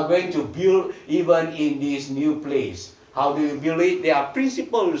you are going to build even in this new place. How do you build it? There are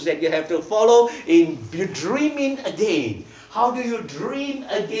principles that you have to follow in dreaming again. How do you dream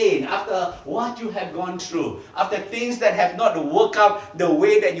again after what you have gone through? After things that have not worked out the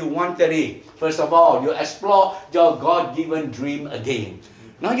way that you wanted it? First of all, you explore your God-given dream again.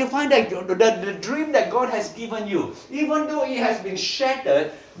 Now you find that the dream that God has given you, even though it has been shattered,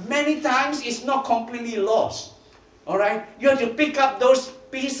 many times it's not completely lost. All right? You have to pick up those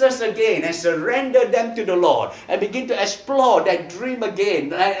pieces again and surrender them to the Lord and begin to explore that dream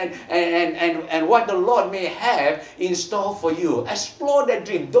again and what the Lord may have in store for you. Explore that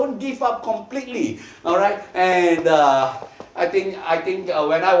dream. Don't give up completely. All right? And I think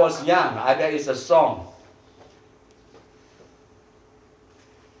when I was young, there is a song.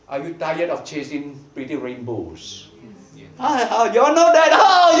 Are you tired of chasing pretty rainbows? You all know that?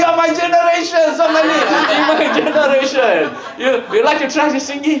 Oh, you're my generation. So many in my generation. You like to try to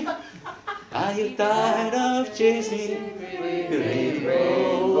sing it? Are you tired of chasing rainbows?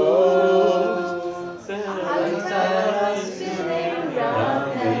 Are you tired of spinning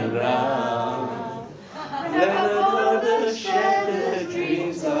round and round? Let all the shattered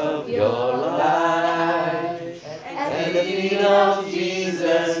dreams of your life at the feet of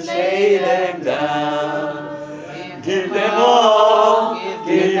Jesus lay them down. Give them all,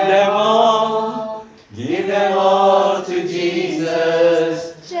 give them all, give them all to Jesus.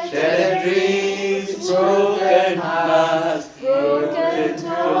 Shattered dreams, broken hearts, broken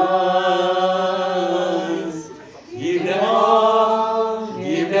tongues. Give them all,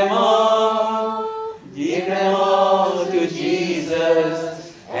 give them all, give them all to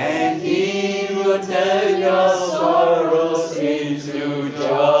Jesus, and He will turn your sorrows into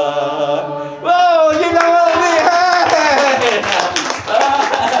joy. Whoa, give them all to me! Hey!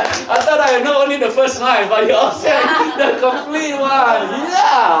 I thought I know only the first line, but you all said the complete one.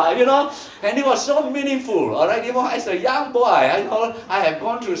 Yeah, you know. And it was so meaningful, all right? Even as a young boy, I know I have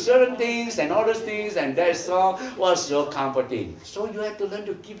gone through certain things and all those things, and that song was so comforting. So you have to learn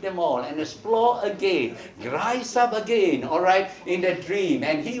to keep them all and explore again, rise up again, all right, in the dream.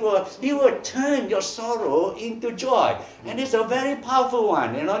 And He will turn your sorrow into joy. And it's a very powerful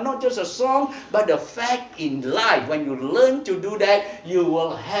one, you know, not just a song, but the fact in life. When you learn to do that, you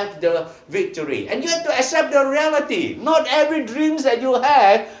will have the victory. And you have to accept the reality. Not every dreams that you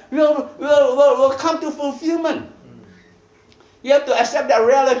have will come to fulfillment. You have to accept that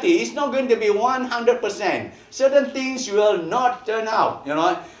reality. It's not going to be 100%. Certain things will not turn out. You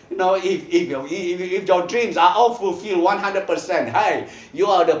know, if your dreams are all fulfilled 100%, hey, you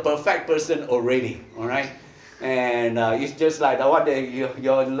are the perfect person already. All right. And it's just like what you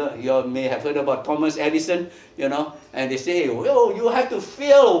may have heard about Thomas Edison, you know, and they say, well, you have to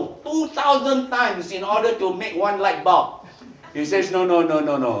fail 2,000 times in order to make one light bulb. He says,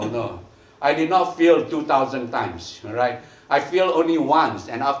 no. I did not fail 2,000 times, all right? I failed only once,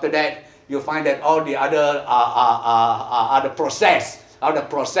 and after that, you find that all the other are the process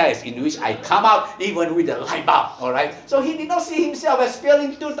in which I come out even with the light bulb, all right? So he did not see himself as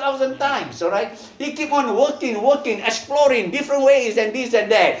failing 2,000 times, all right? He keep on working, exploring different ways and this and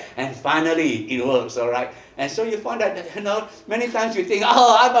that, and finally it works, all right? And so you find that, you know, many times you think,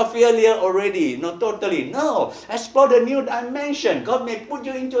 oh, I'm a failure already. No, totally. No. Explore the new dimension. God may put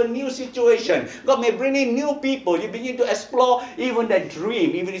you into a new situation. God may bring in new people. You begin to explore even that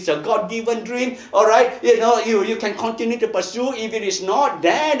dream. If it is a God-given dream, all right, you know, you can continue to pursue. If it is not,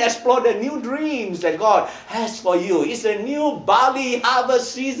 then explore the new dreams that God has for you. It's a new barley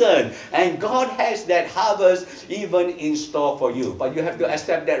harvest season. And God has that harvest even in store for you. But you have to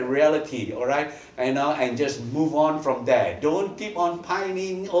accept that reality, all right? And just move on from there. Don't keep on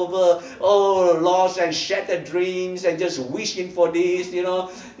pining over lost and shattered dreams and just wishing for this, and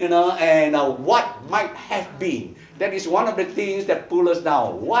what might have been. That is one of the things that pull us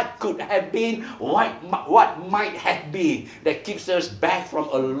down. What could have been, what might have been, that keeps us back from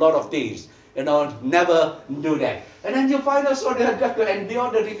a lot of things. Never do that. And then you find us on have to endure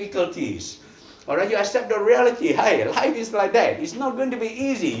the difficulties. Alright, you accept the reality. Hey, life is like that. It's not going to be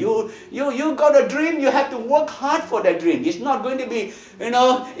easy. You got a dream, you have to work hard for that dream. It's not going to be,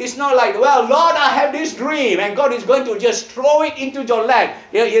 it's not like, well, Lord, I have this dream, and God is going to just throw it into your lap.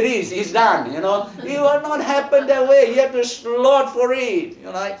 Here it is, it's done, It will not happen that way. You have to slog for it,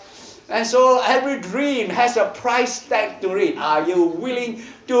 And so every dream has a price tag to it. Are you willing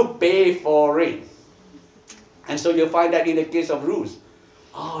to pay for it? And so you find that in the case of Ruth.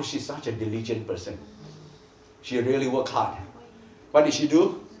 Oh, she's such a diligent person. She really worked hard. What did she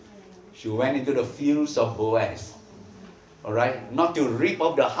do? She went into the fields of Boaz. All right? Not to reap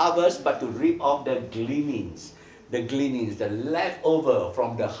off the harvest, but to reap off the gleanings. The leftover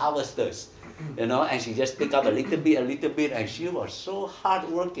from the harvesters. And she just picked up a little bit, and she was so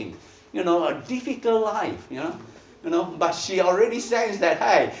hardworking. A difficult life, But she already senses that,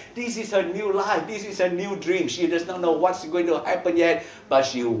 hey, this is her new life. This is her new dream. She does not know what's going to happen yet, but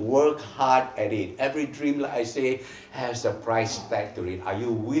she worked hard at it. Every dream, like I say, has a price tag to it. Are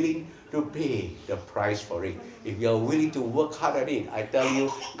you willing to pay the price for it? If you're willing to work hard at it, I tell you,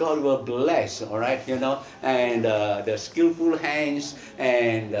 God will bless, all right, and the skillful hands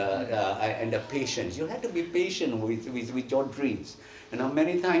and the patience. You have to be patient with your dreams.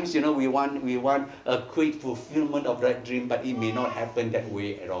 Many times, we want a quick fulfillment of that dream, but it may not happen that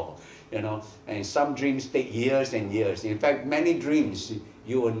way at all. And some dreams take years and years. In fact, many dreams,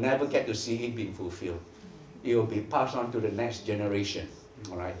 you will never get to see it being fulfilled. It will be passed on to the next generation,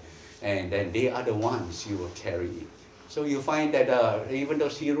 all right? And then they are the ones you will carry it. So you find that even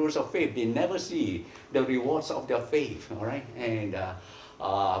those heroes of faith, they never see the rewards of their faith, all right? And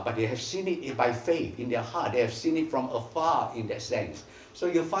but they have seen it by faith in their heart. They have seen it from afar in that sense. So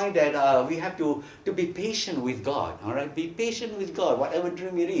you find that we have to be patient with God. All right, be patient with God. Whatever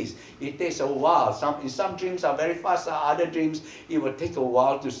dream it is, it takes a while. Some dreams are very fast. Other dreams it will take a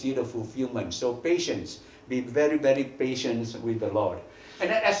while to see the fulfillment. So patience. Be very, very patient with the Lord. And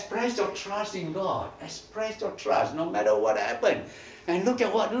then express your trust in God. Express your trust, no matter what happened. And look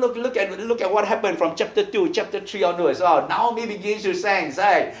at what happened from chapter 2, chapter 3 onwards. Oh, Naomi begins to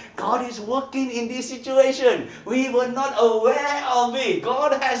say, God is working in this situation. We were not aware of it.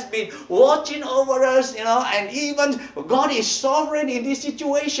 God has been watching over us, and even God is sovereign in this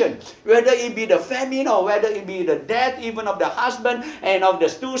situation. Whether it be the famine or whether it be the death even of the husband and of the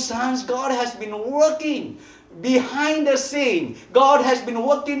 2 sons, God has been working behind the scene. God has been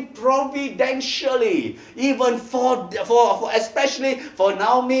working providentially, even for especially for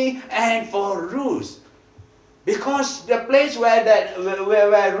Naomi and for Ruth, because the place where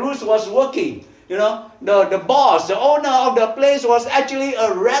Ruth was working, the boss, the owner of the place was actually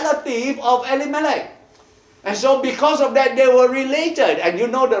a relative of Elimelech, and so because of that they were related. And you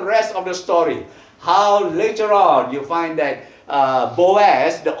know the rest of the story. How later on you find that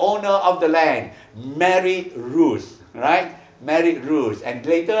Boaz, the owner of the land, married Ruth, right? Married Ruth. And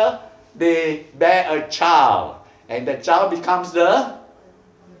later, they bear a child. And the child becomes the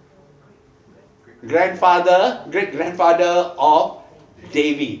great-grandfather of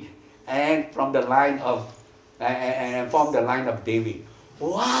David. And from the line of David.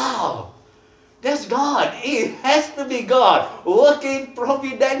 Wow! That's God. It has to be God working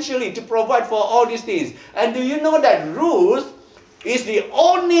providentially to provide for all these things. And do you know that Ruth is the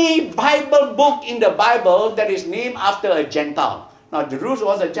only Bible book in the Bible that is named after a Gentile? Now, Ruth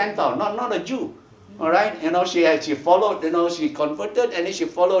was a Gentile, not a Jew. All right, she followed, she converted, and then she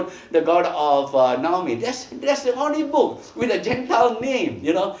followed the God of Naomi. That's the only book with a Gentile name,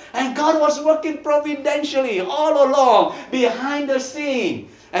 And God was working providentially all along behind the scene.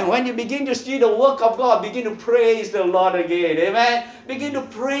 And when you begin to see the work of God, begin to praise the Lord again. Amen. Begin to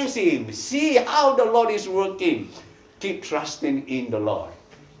praise Him. See how the Lord is working. Keep trusting in the Lord.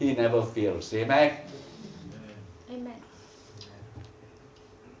 He never fails. Amen. Amen.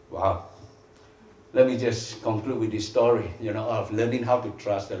 Wow. Let me just conclude with this story, of learning how to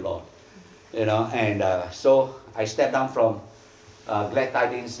trust the Lord. And so I stepped down from Glad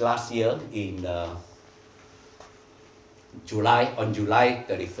Tidings last year in on July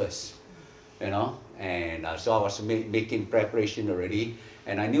 31st. And so I was making preparation already.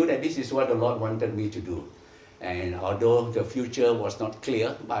 And I knew that this is what the Lord wanted me to do. And although the future was not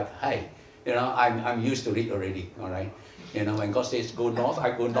clear, but hey, I'm used to it already, all right? When God says go north,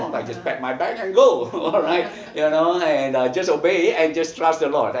 I go north. I just pack my bag and go, all right? And just obey and just trust the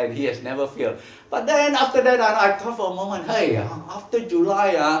Lord. And He has never failed. But then after that, I thought for a moment, hey, after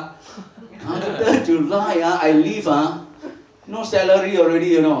July, I leave, no salary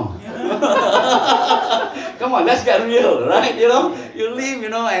already, Come on, let's get real, right? You leave,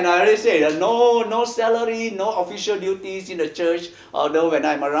 and I already said no salary, no official duties in the church. Although when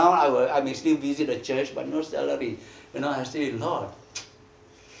I'm around, I may still visit the church, but no salary. I say, Lord,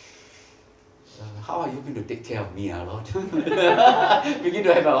 how are you going to take care of me, Lord? Begin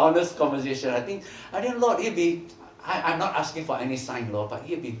to have an honest conversation. I think, Lord, I'm not asking for any sign, Lord, but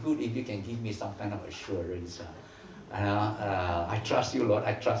it'd be good if you can give me some kind of assurance. I trust you, Lord.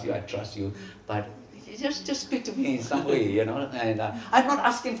 I trust you. But just speak to me in some way, And I'm not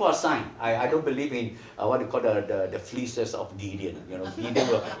asking for a sign. I don't believe in what you call the fleeces of Gideon. Gideon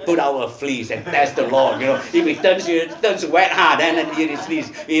will put out a fleece and test the Lord. If it turns wet, then it is fleece.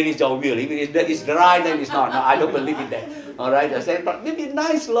 It is your will. If it is dry, then it's not. No, I don't believe in that. All right. I said, but maybe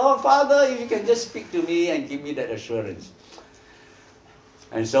nice, Lord, Father, if you can just speak to me and give me that assurance.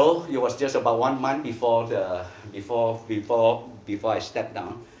 And so it was just about 1 month before I stepped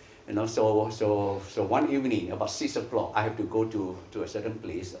down. So one evening about 6 o'clock, I have to go to a certain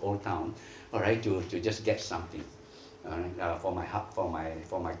place, Old Town, all right, to just get something, for my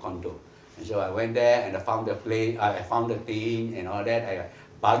condo. And so I went there and I found the place, I found the thing and all that. I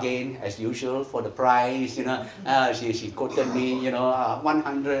bargained as usual for the price, she quoted me,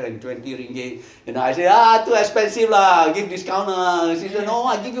 120 ringgit. I said, too expensive lah, give discount. She said, no,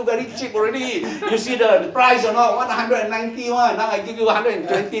 I give you very cheap already. You see the price or not, 191. Now I give you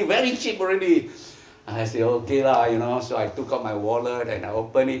 120, very cheap already. I said, okay lah, so I took out my wallet and I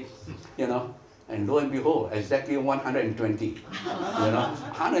opened it, and lo and behold, exactly 120,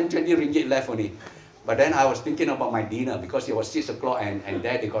 120 ringgit left only. But then I was thinking about my dinner because it was 6 o'clock and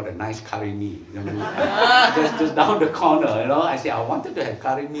there they got a nice curry meat. You know, just down the corner, you know. I said, I wanted to have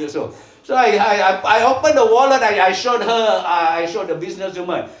curry meat also. So I opened the wallet, I showed her, I showed the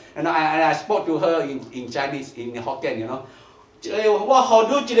businesswoman, and I spoke to her in Chinese, in Hokkien, you know. That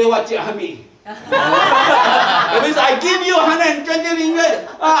means I give you 120 ringgit.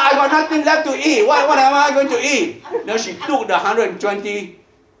 I got nothing left to eat. What am I going to eat? No, she took the 120.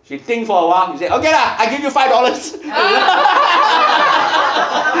 She think for a while. She said, okay lah, I give you $5.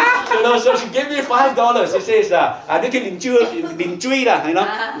 You know, so she gave me $5. She says, you can enjoy lah, you know.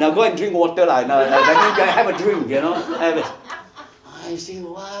 Now go and drink water lah. Now have a drink, you know. Have it. I say,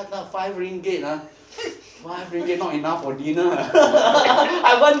 what? 5 ringgit, huh? 5 ringgit not enough for dinner.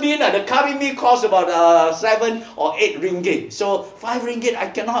 I want dinner. The curry meat costs about 7 or 8 ringgit. So 5 ringgit I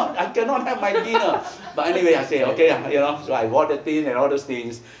cannot have my dinner. But anyway, I say okay, you know. So I bought the thing and all those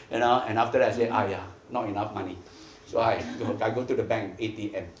things, you know. And after that I say, yeah, not enough money. So I go to the bank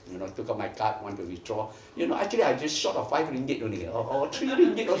ATM, you know, took out my card, want to withdraw. You know, actually I just short of 5 ringgit only, or 3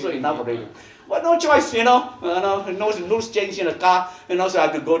 ringgit also enough already. But no choice, you know, no loose change in the car, you know, so I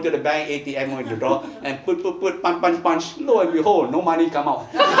have to go to the bank ATM and withdraw and put, punch. Lo and behold, no money come out.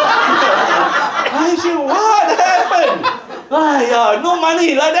 I said, what happened? No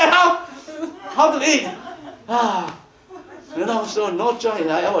money like that, how to eat? You know, so no choice.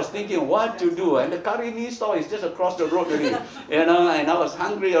 I was thinking what to do, and the curry meat store is just across the road already. You know, and I was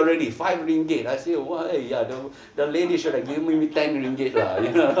hungry already. 5 ringgit. I said, the lady should have given me 10 ringgit lah.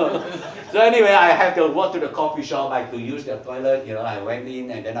 You know. So anyway, I have to walk to the coffee shop. I had to use the toilet. You know, I went in,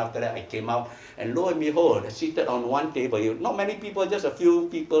 and then after that I came out, and lo and behold, seated on one table. Not many people, just a few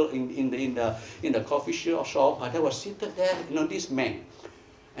people in the coffee shop. But I was seated there. You know, this man.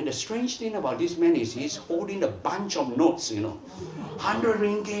 And the strange thing about this man is he's holding a bunch of notes, you know. 100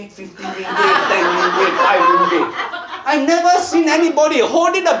 ringgit, 50 ringgit, 10 ringgit, 5 ringgit. I've never seen anybody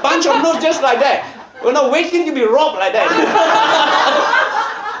holding a bunch of notes just like that. You know, waiting to be robbed like that.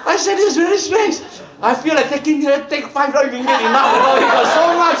 I said, this is very strange. I feel like take 500 ringgit enough, you know. He got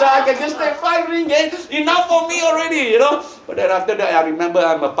so much, I can just take 5 ringgit, enough for me already, you know. But then after that, I remember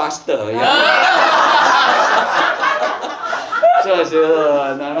I'm a pastor, you know. So I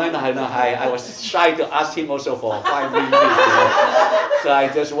said, no, I was shy to ask him also for 5 ringgit. You know. So I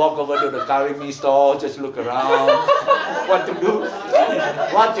just walk over to the curry meat store, just look around. What to do?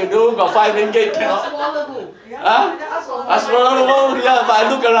 Got 5 ringgit, cannot. Swallowable. Yeah, but I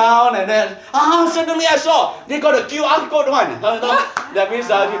look around and then, suddenly I saw, they got a QR code one. That means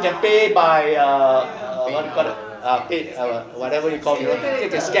you can pay by, what do you call it? Whatever you call it, you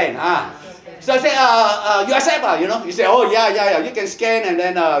can scan. So I said, you accept, you know? He said, oh, yeah, you can scan and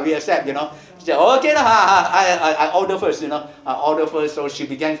then we accept, you know? She said, oh, okay, I order first, you know? I order first, so she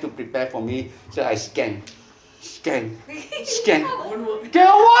began to prepare for me. So I scan. Okay, one work.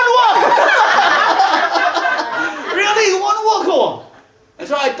 Really, one work, oh. And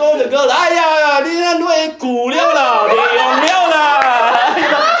so I told the girl, that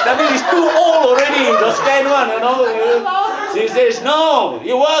means it's too old already, the scan one, you know? She says, no,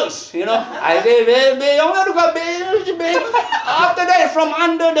 it works, you know. I say, after that, from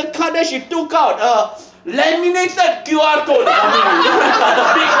under the card, she took out a laminated QR code for me. The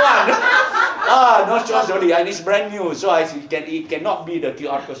big one. No choice already, and it's brand new, so it cannot be the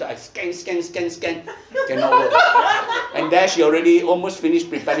QR code. So I scan, cannot work. And there she already almost finished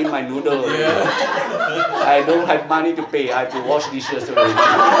preparing my noodle. Yeah. I don't have money to pay, I have to wash dishes already.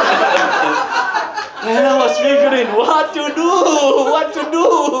 And I was figuring, what to do?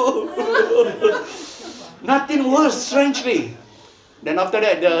 Nothing worse, strangely. Then after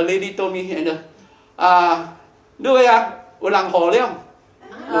that, the lady told me, ulang ho liao.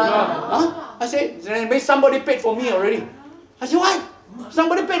 I said, somebody paid for me already. I said, what?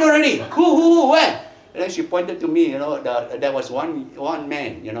 Somebody paid already? Who, where? And then she pointed to me, you know, there was one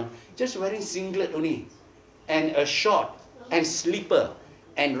man, you know, just wearing singlet only, and a short and slipper,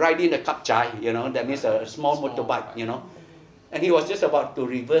 and riding a cup chai, you know, that means a small motorbike, you know. And he was just about to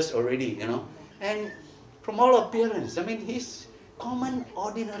reverse already, you know. And from all appearance, I mean, he's common,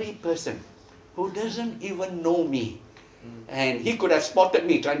 ordinary person who doesn't even know me. And he could have spotted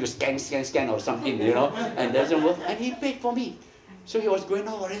me trying to scan or something, you know, and doesn't work. And he paid for me. So he was going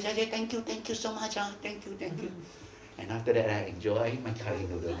over. I said, thank you so much. Thank you. And after that, I enjoy my curry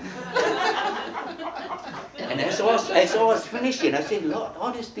noodle. And as I was finishing, I said, Lord,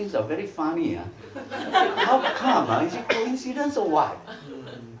 all these things are very funny. How come? Is it coincidence or what?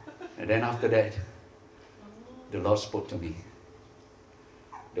 And then after that, the Lord spoke to me.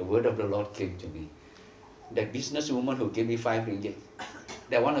 The word of the Lord came to me. That businesswoman who gave me 5 ringgit,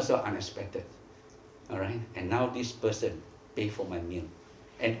 that one also unexpected. All right? And now this person pay for my meal.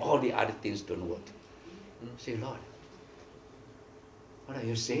 And all the other things don't work. Say, Lord, what are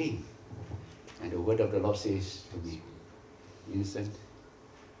you saying? And the word of the Lord says to me, Vincent,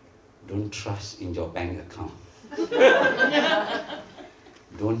 don't trust in your bank account.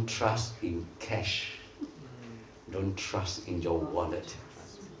 Don't trust in cash. Don't trust in your wallet.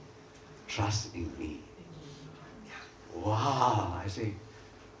 Trust in me. Wow, I say,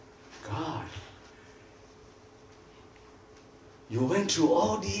 God, you went through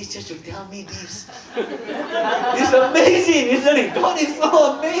all this just to tell me this. It's amazing, isn't it? God is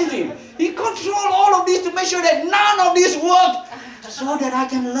so amazing. He controlled all of this to make sure that none of this worked, so that I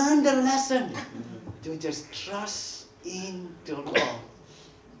can learn the lesson to just trust in the Lord.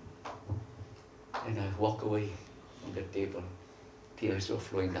 And I walk away from the table. Tears were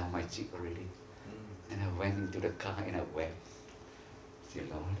flowing down my cheek already. And I went into the car and I wept. I said,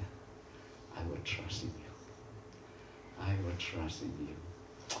 Lord, I will trust in you. I will trust in you.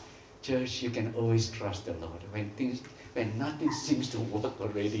 Church, you can always trust the Lord. When nothing seems to work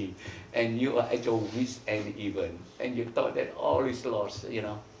already, and you are at your wit's end even, and you thought that all is lost,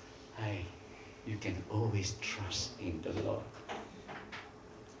 you can always trust in the Lord.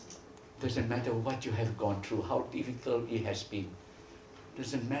 Doesn't matter what you have gone through, how difficult it has been.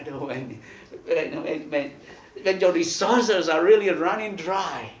 Doesn't matter when your resources are really running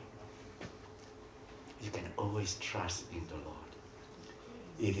dry. You can always trust in the Lord.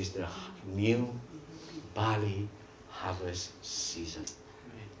 It is the new barley harvest season.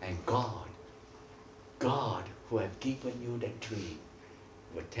 And God who have given you that dream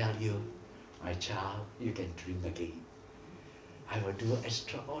will tell you, my child, you can dream again. I will do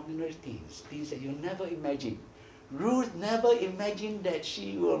extraordinary things that you never imagined. Ruth never imagined that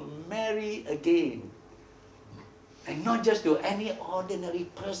she will marry again. And not just to any ordinary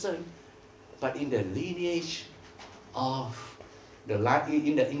person, but in the lineage of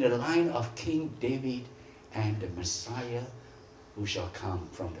in the line of King David and the Messiah who shall come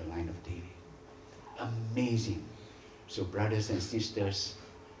from the line of David. Amazing. So brothers and sisters,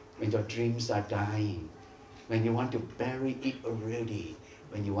 when your dreams are dying, when you want to bury it already,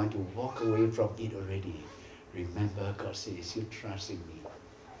 when you want to walk away from it already, remember God says, you trust in me.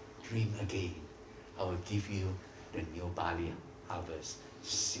 Dream again. I will give you the new barley harvest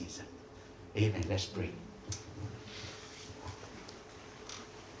season. Amen. Let's pray.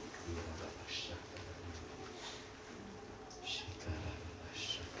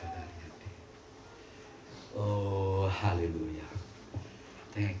 Oh, hallelujah.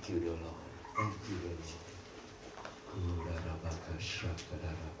 Thank you, the Lord. Thank you, the Lord.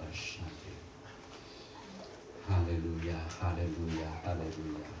 Hallelujah, hallelujah,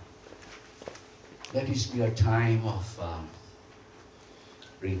 hallelujah. Let this be a time of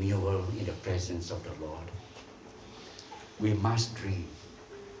renewal in the presence of the Lord. We must dream.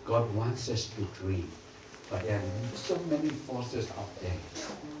 God wants us to dream. But there are so many forces out there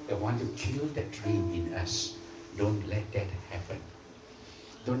that want to kill that dream in us. Don't let that happen.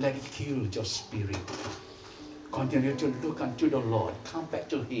 Don't let it kill your spirit. Continue to look unto the Lord. Come back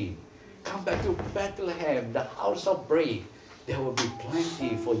to Him. Come back to Bethlehem, the house of bread. There will be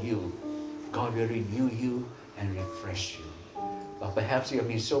plenty for you. God will renew you and refresh you. But perhaps you have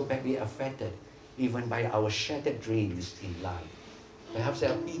been so badly affected even by our shattered dreams in life. Perhaps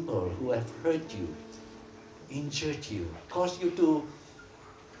there are people who have hurt you, injured you, caused you to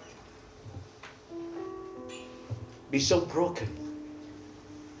be so broken.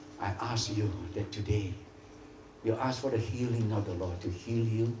 I ask you that today, you ask for the healing of the Lord to heal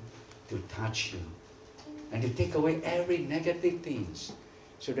you, to touch you, and to take away every negative things,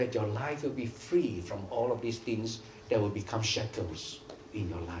 so that your life will be free from all of these things that will become shackles in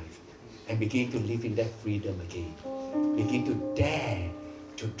your life, and begin to live in that freedom again. Begin to dare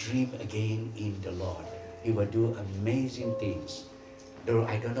to dream again in the Lord. He will do amazing things. Though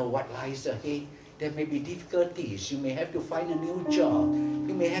I don't know what lies ahead, there may be difficulties. You may have to find a new job.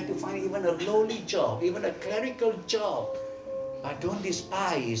 You may have to find even a lowly job, even a clerical job. But don't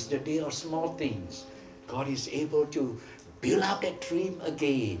despise the day of small things. God is able to build up that dream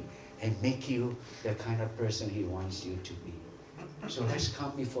again and make you the kind of person He wants you to be. So let's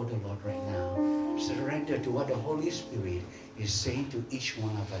come before the Lord right now. Surrender to what the Holy Spirit is saying to each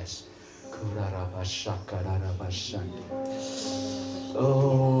one of us.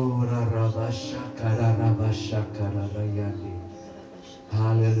 Oh,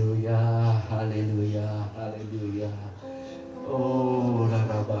 hallelujah, hallelujah, hallelujah. Oh,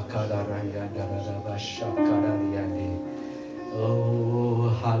 oh,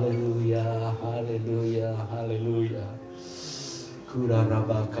 hallelujah, hallelujah, hallelujah.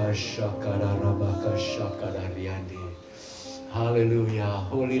 Hallelujah.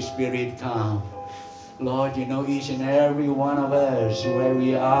 Holy Spirit, come. Lord, you know each and every one of us where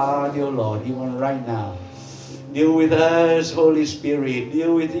we are, dear Lord, even right now. Deal with us, Holy Spirit.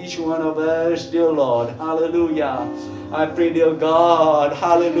 Deal with each one of us, dear Lord. Hallelujah. I pray, dear God,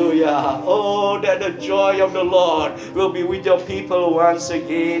 hallelujah. Oh, that the joy of the Lord will be with your people once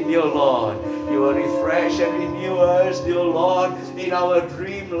again, dear Lord. You will refresh and renew us, dear Lord, in our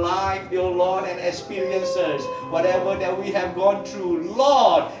dream life, dear Lord, and experiences. Whatever that we have gone through,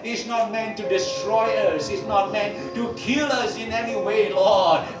 Lord, it's not meant to destroy us. It's not meant to kill us in any way,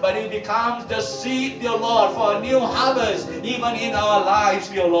 Lord. But it becomes the seed, dear Lord, for a new harvest, even in our lives,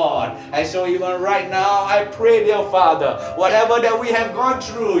 dear Lord. And so even right now, I pray, dear Father, whatever that we have gone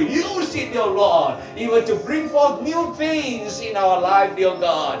through, use it, dear Lord, even to bring forth new things in our life, dear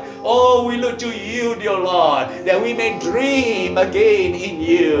God. Oh, we look to you, dear Lord, that we may dream again in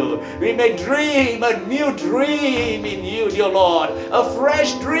you. We may dream a new dream in you, dear Lord. A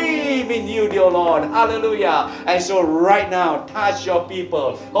fresh dream in you, dear Lord. Hallelujah. And so right now, touch your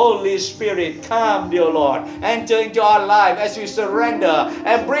people. Holy Spirit, come, dear Lord. Enter into our life as we surrender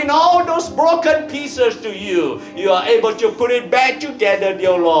and bring all those broken pieces to you. You are able to put it back together,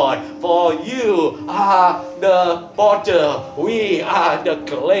 dear Lord. For you are the potter. We are the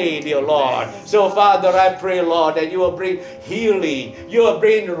clay, dear Lord. So, Father, I pray, Lord, that you will bring healing. You will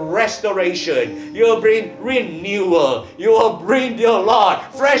bring restoration. You will bring renewal. You will bring, dear Lord,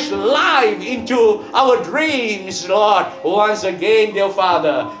 fresh life into our dreams, Lord. Once again, dear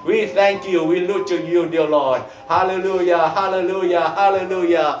Father, we thank you. We look to you, dear Lord. Hallelujah, hallelujah,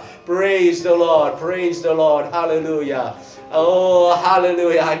 hallelujah. Praise the Lord. Praise the Lord. Hallelujah. Oh,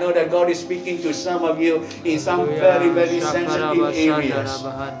 hallelujah. I know that God is speaking to some of you in some very, very sensitive areas.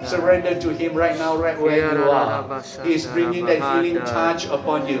 Surrender to Him right now, right where you are. He's bringing that healing touch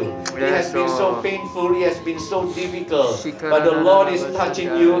upon you. It has been so painful. It has been so difficult. But the Lord is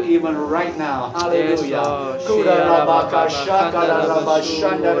touching you even right now. Hallelujah.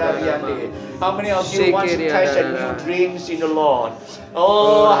 How many of you want to catch a new dreams in the Lord?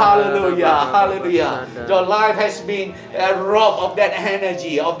 Oh, hallelujah, hallelujah. Your life has been robbed of that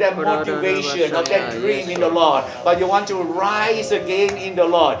energy, of that motivation, of that dream in the Lord. But you want to rise again in the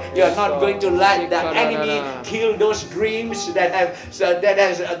Lord. You are not going to let the enemy kill those dreams that has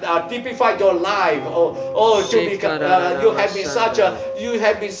typified your life. You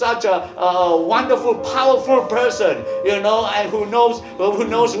have been such a wonderful, powerful person, you know, and who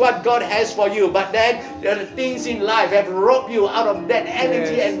knows what God has for you. But then the things in life have robbed you out of that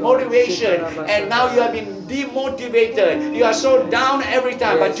energy and motivation, and now you have been demotivated. You are so down every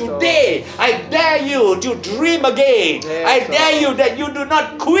time. But today, I dare you to dream again. I dare you that you do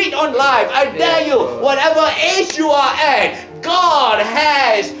not quit on life. I dare you, whatever age you are at, God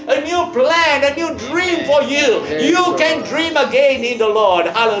has a new plan, a new dream for you. You can dream again in the Lord.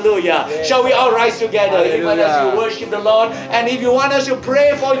 Hallelujah. Shall we all rise together, even as you worship the Lord? And if you want us to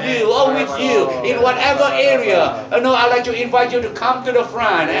pray for you or with you in whatever area, I'd like to invite you to come to the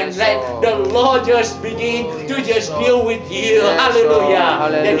front and let the Lord just begin to just deal with you. Hallelujah.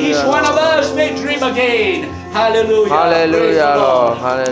 That each one of us may dream again. Hallelujah. Hallelujah, Lord. Hallelujah.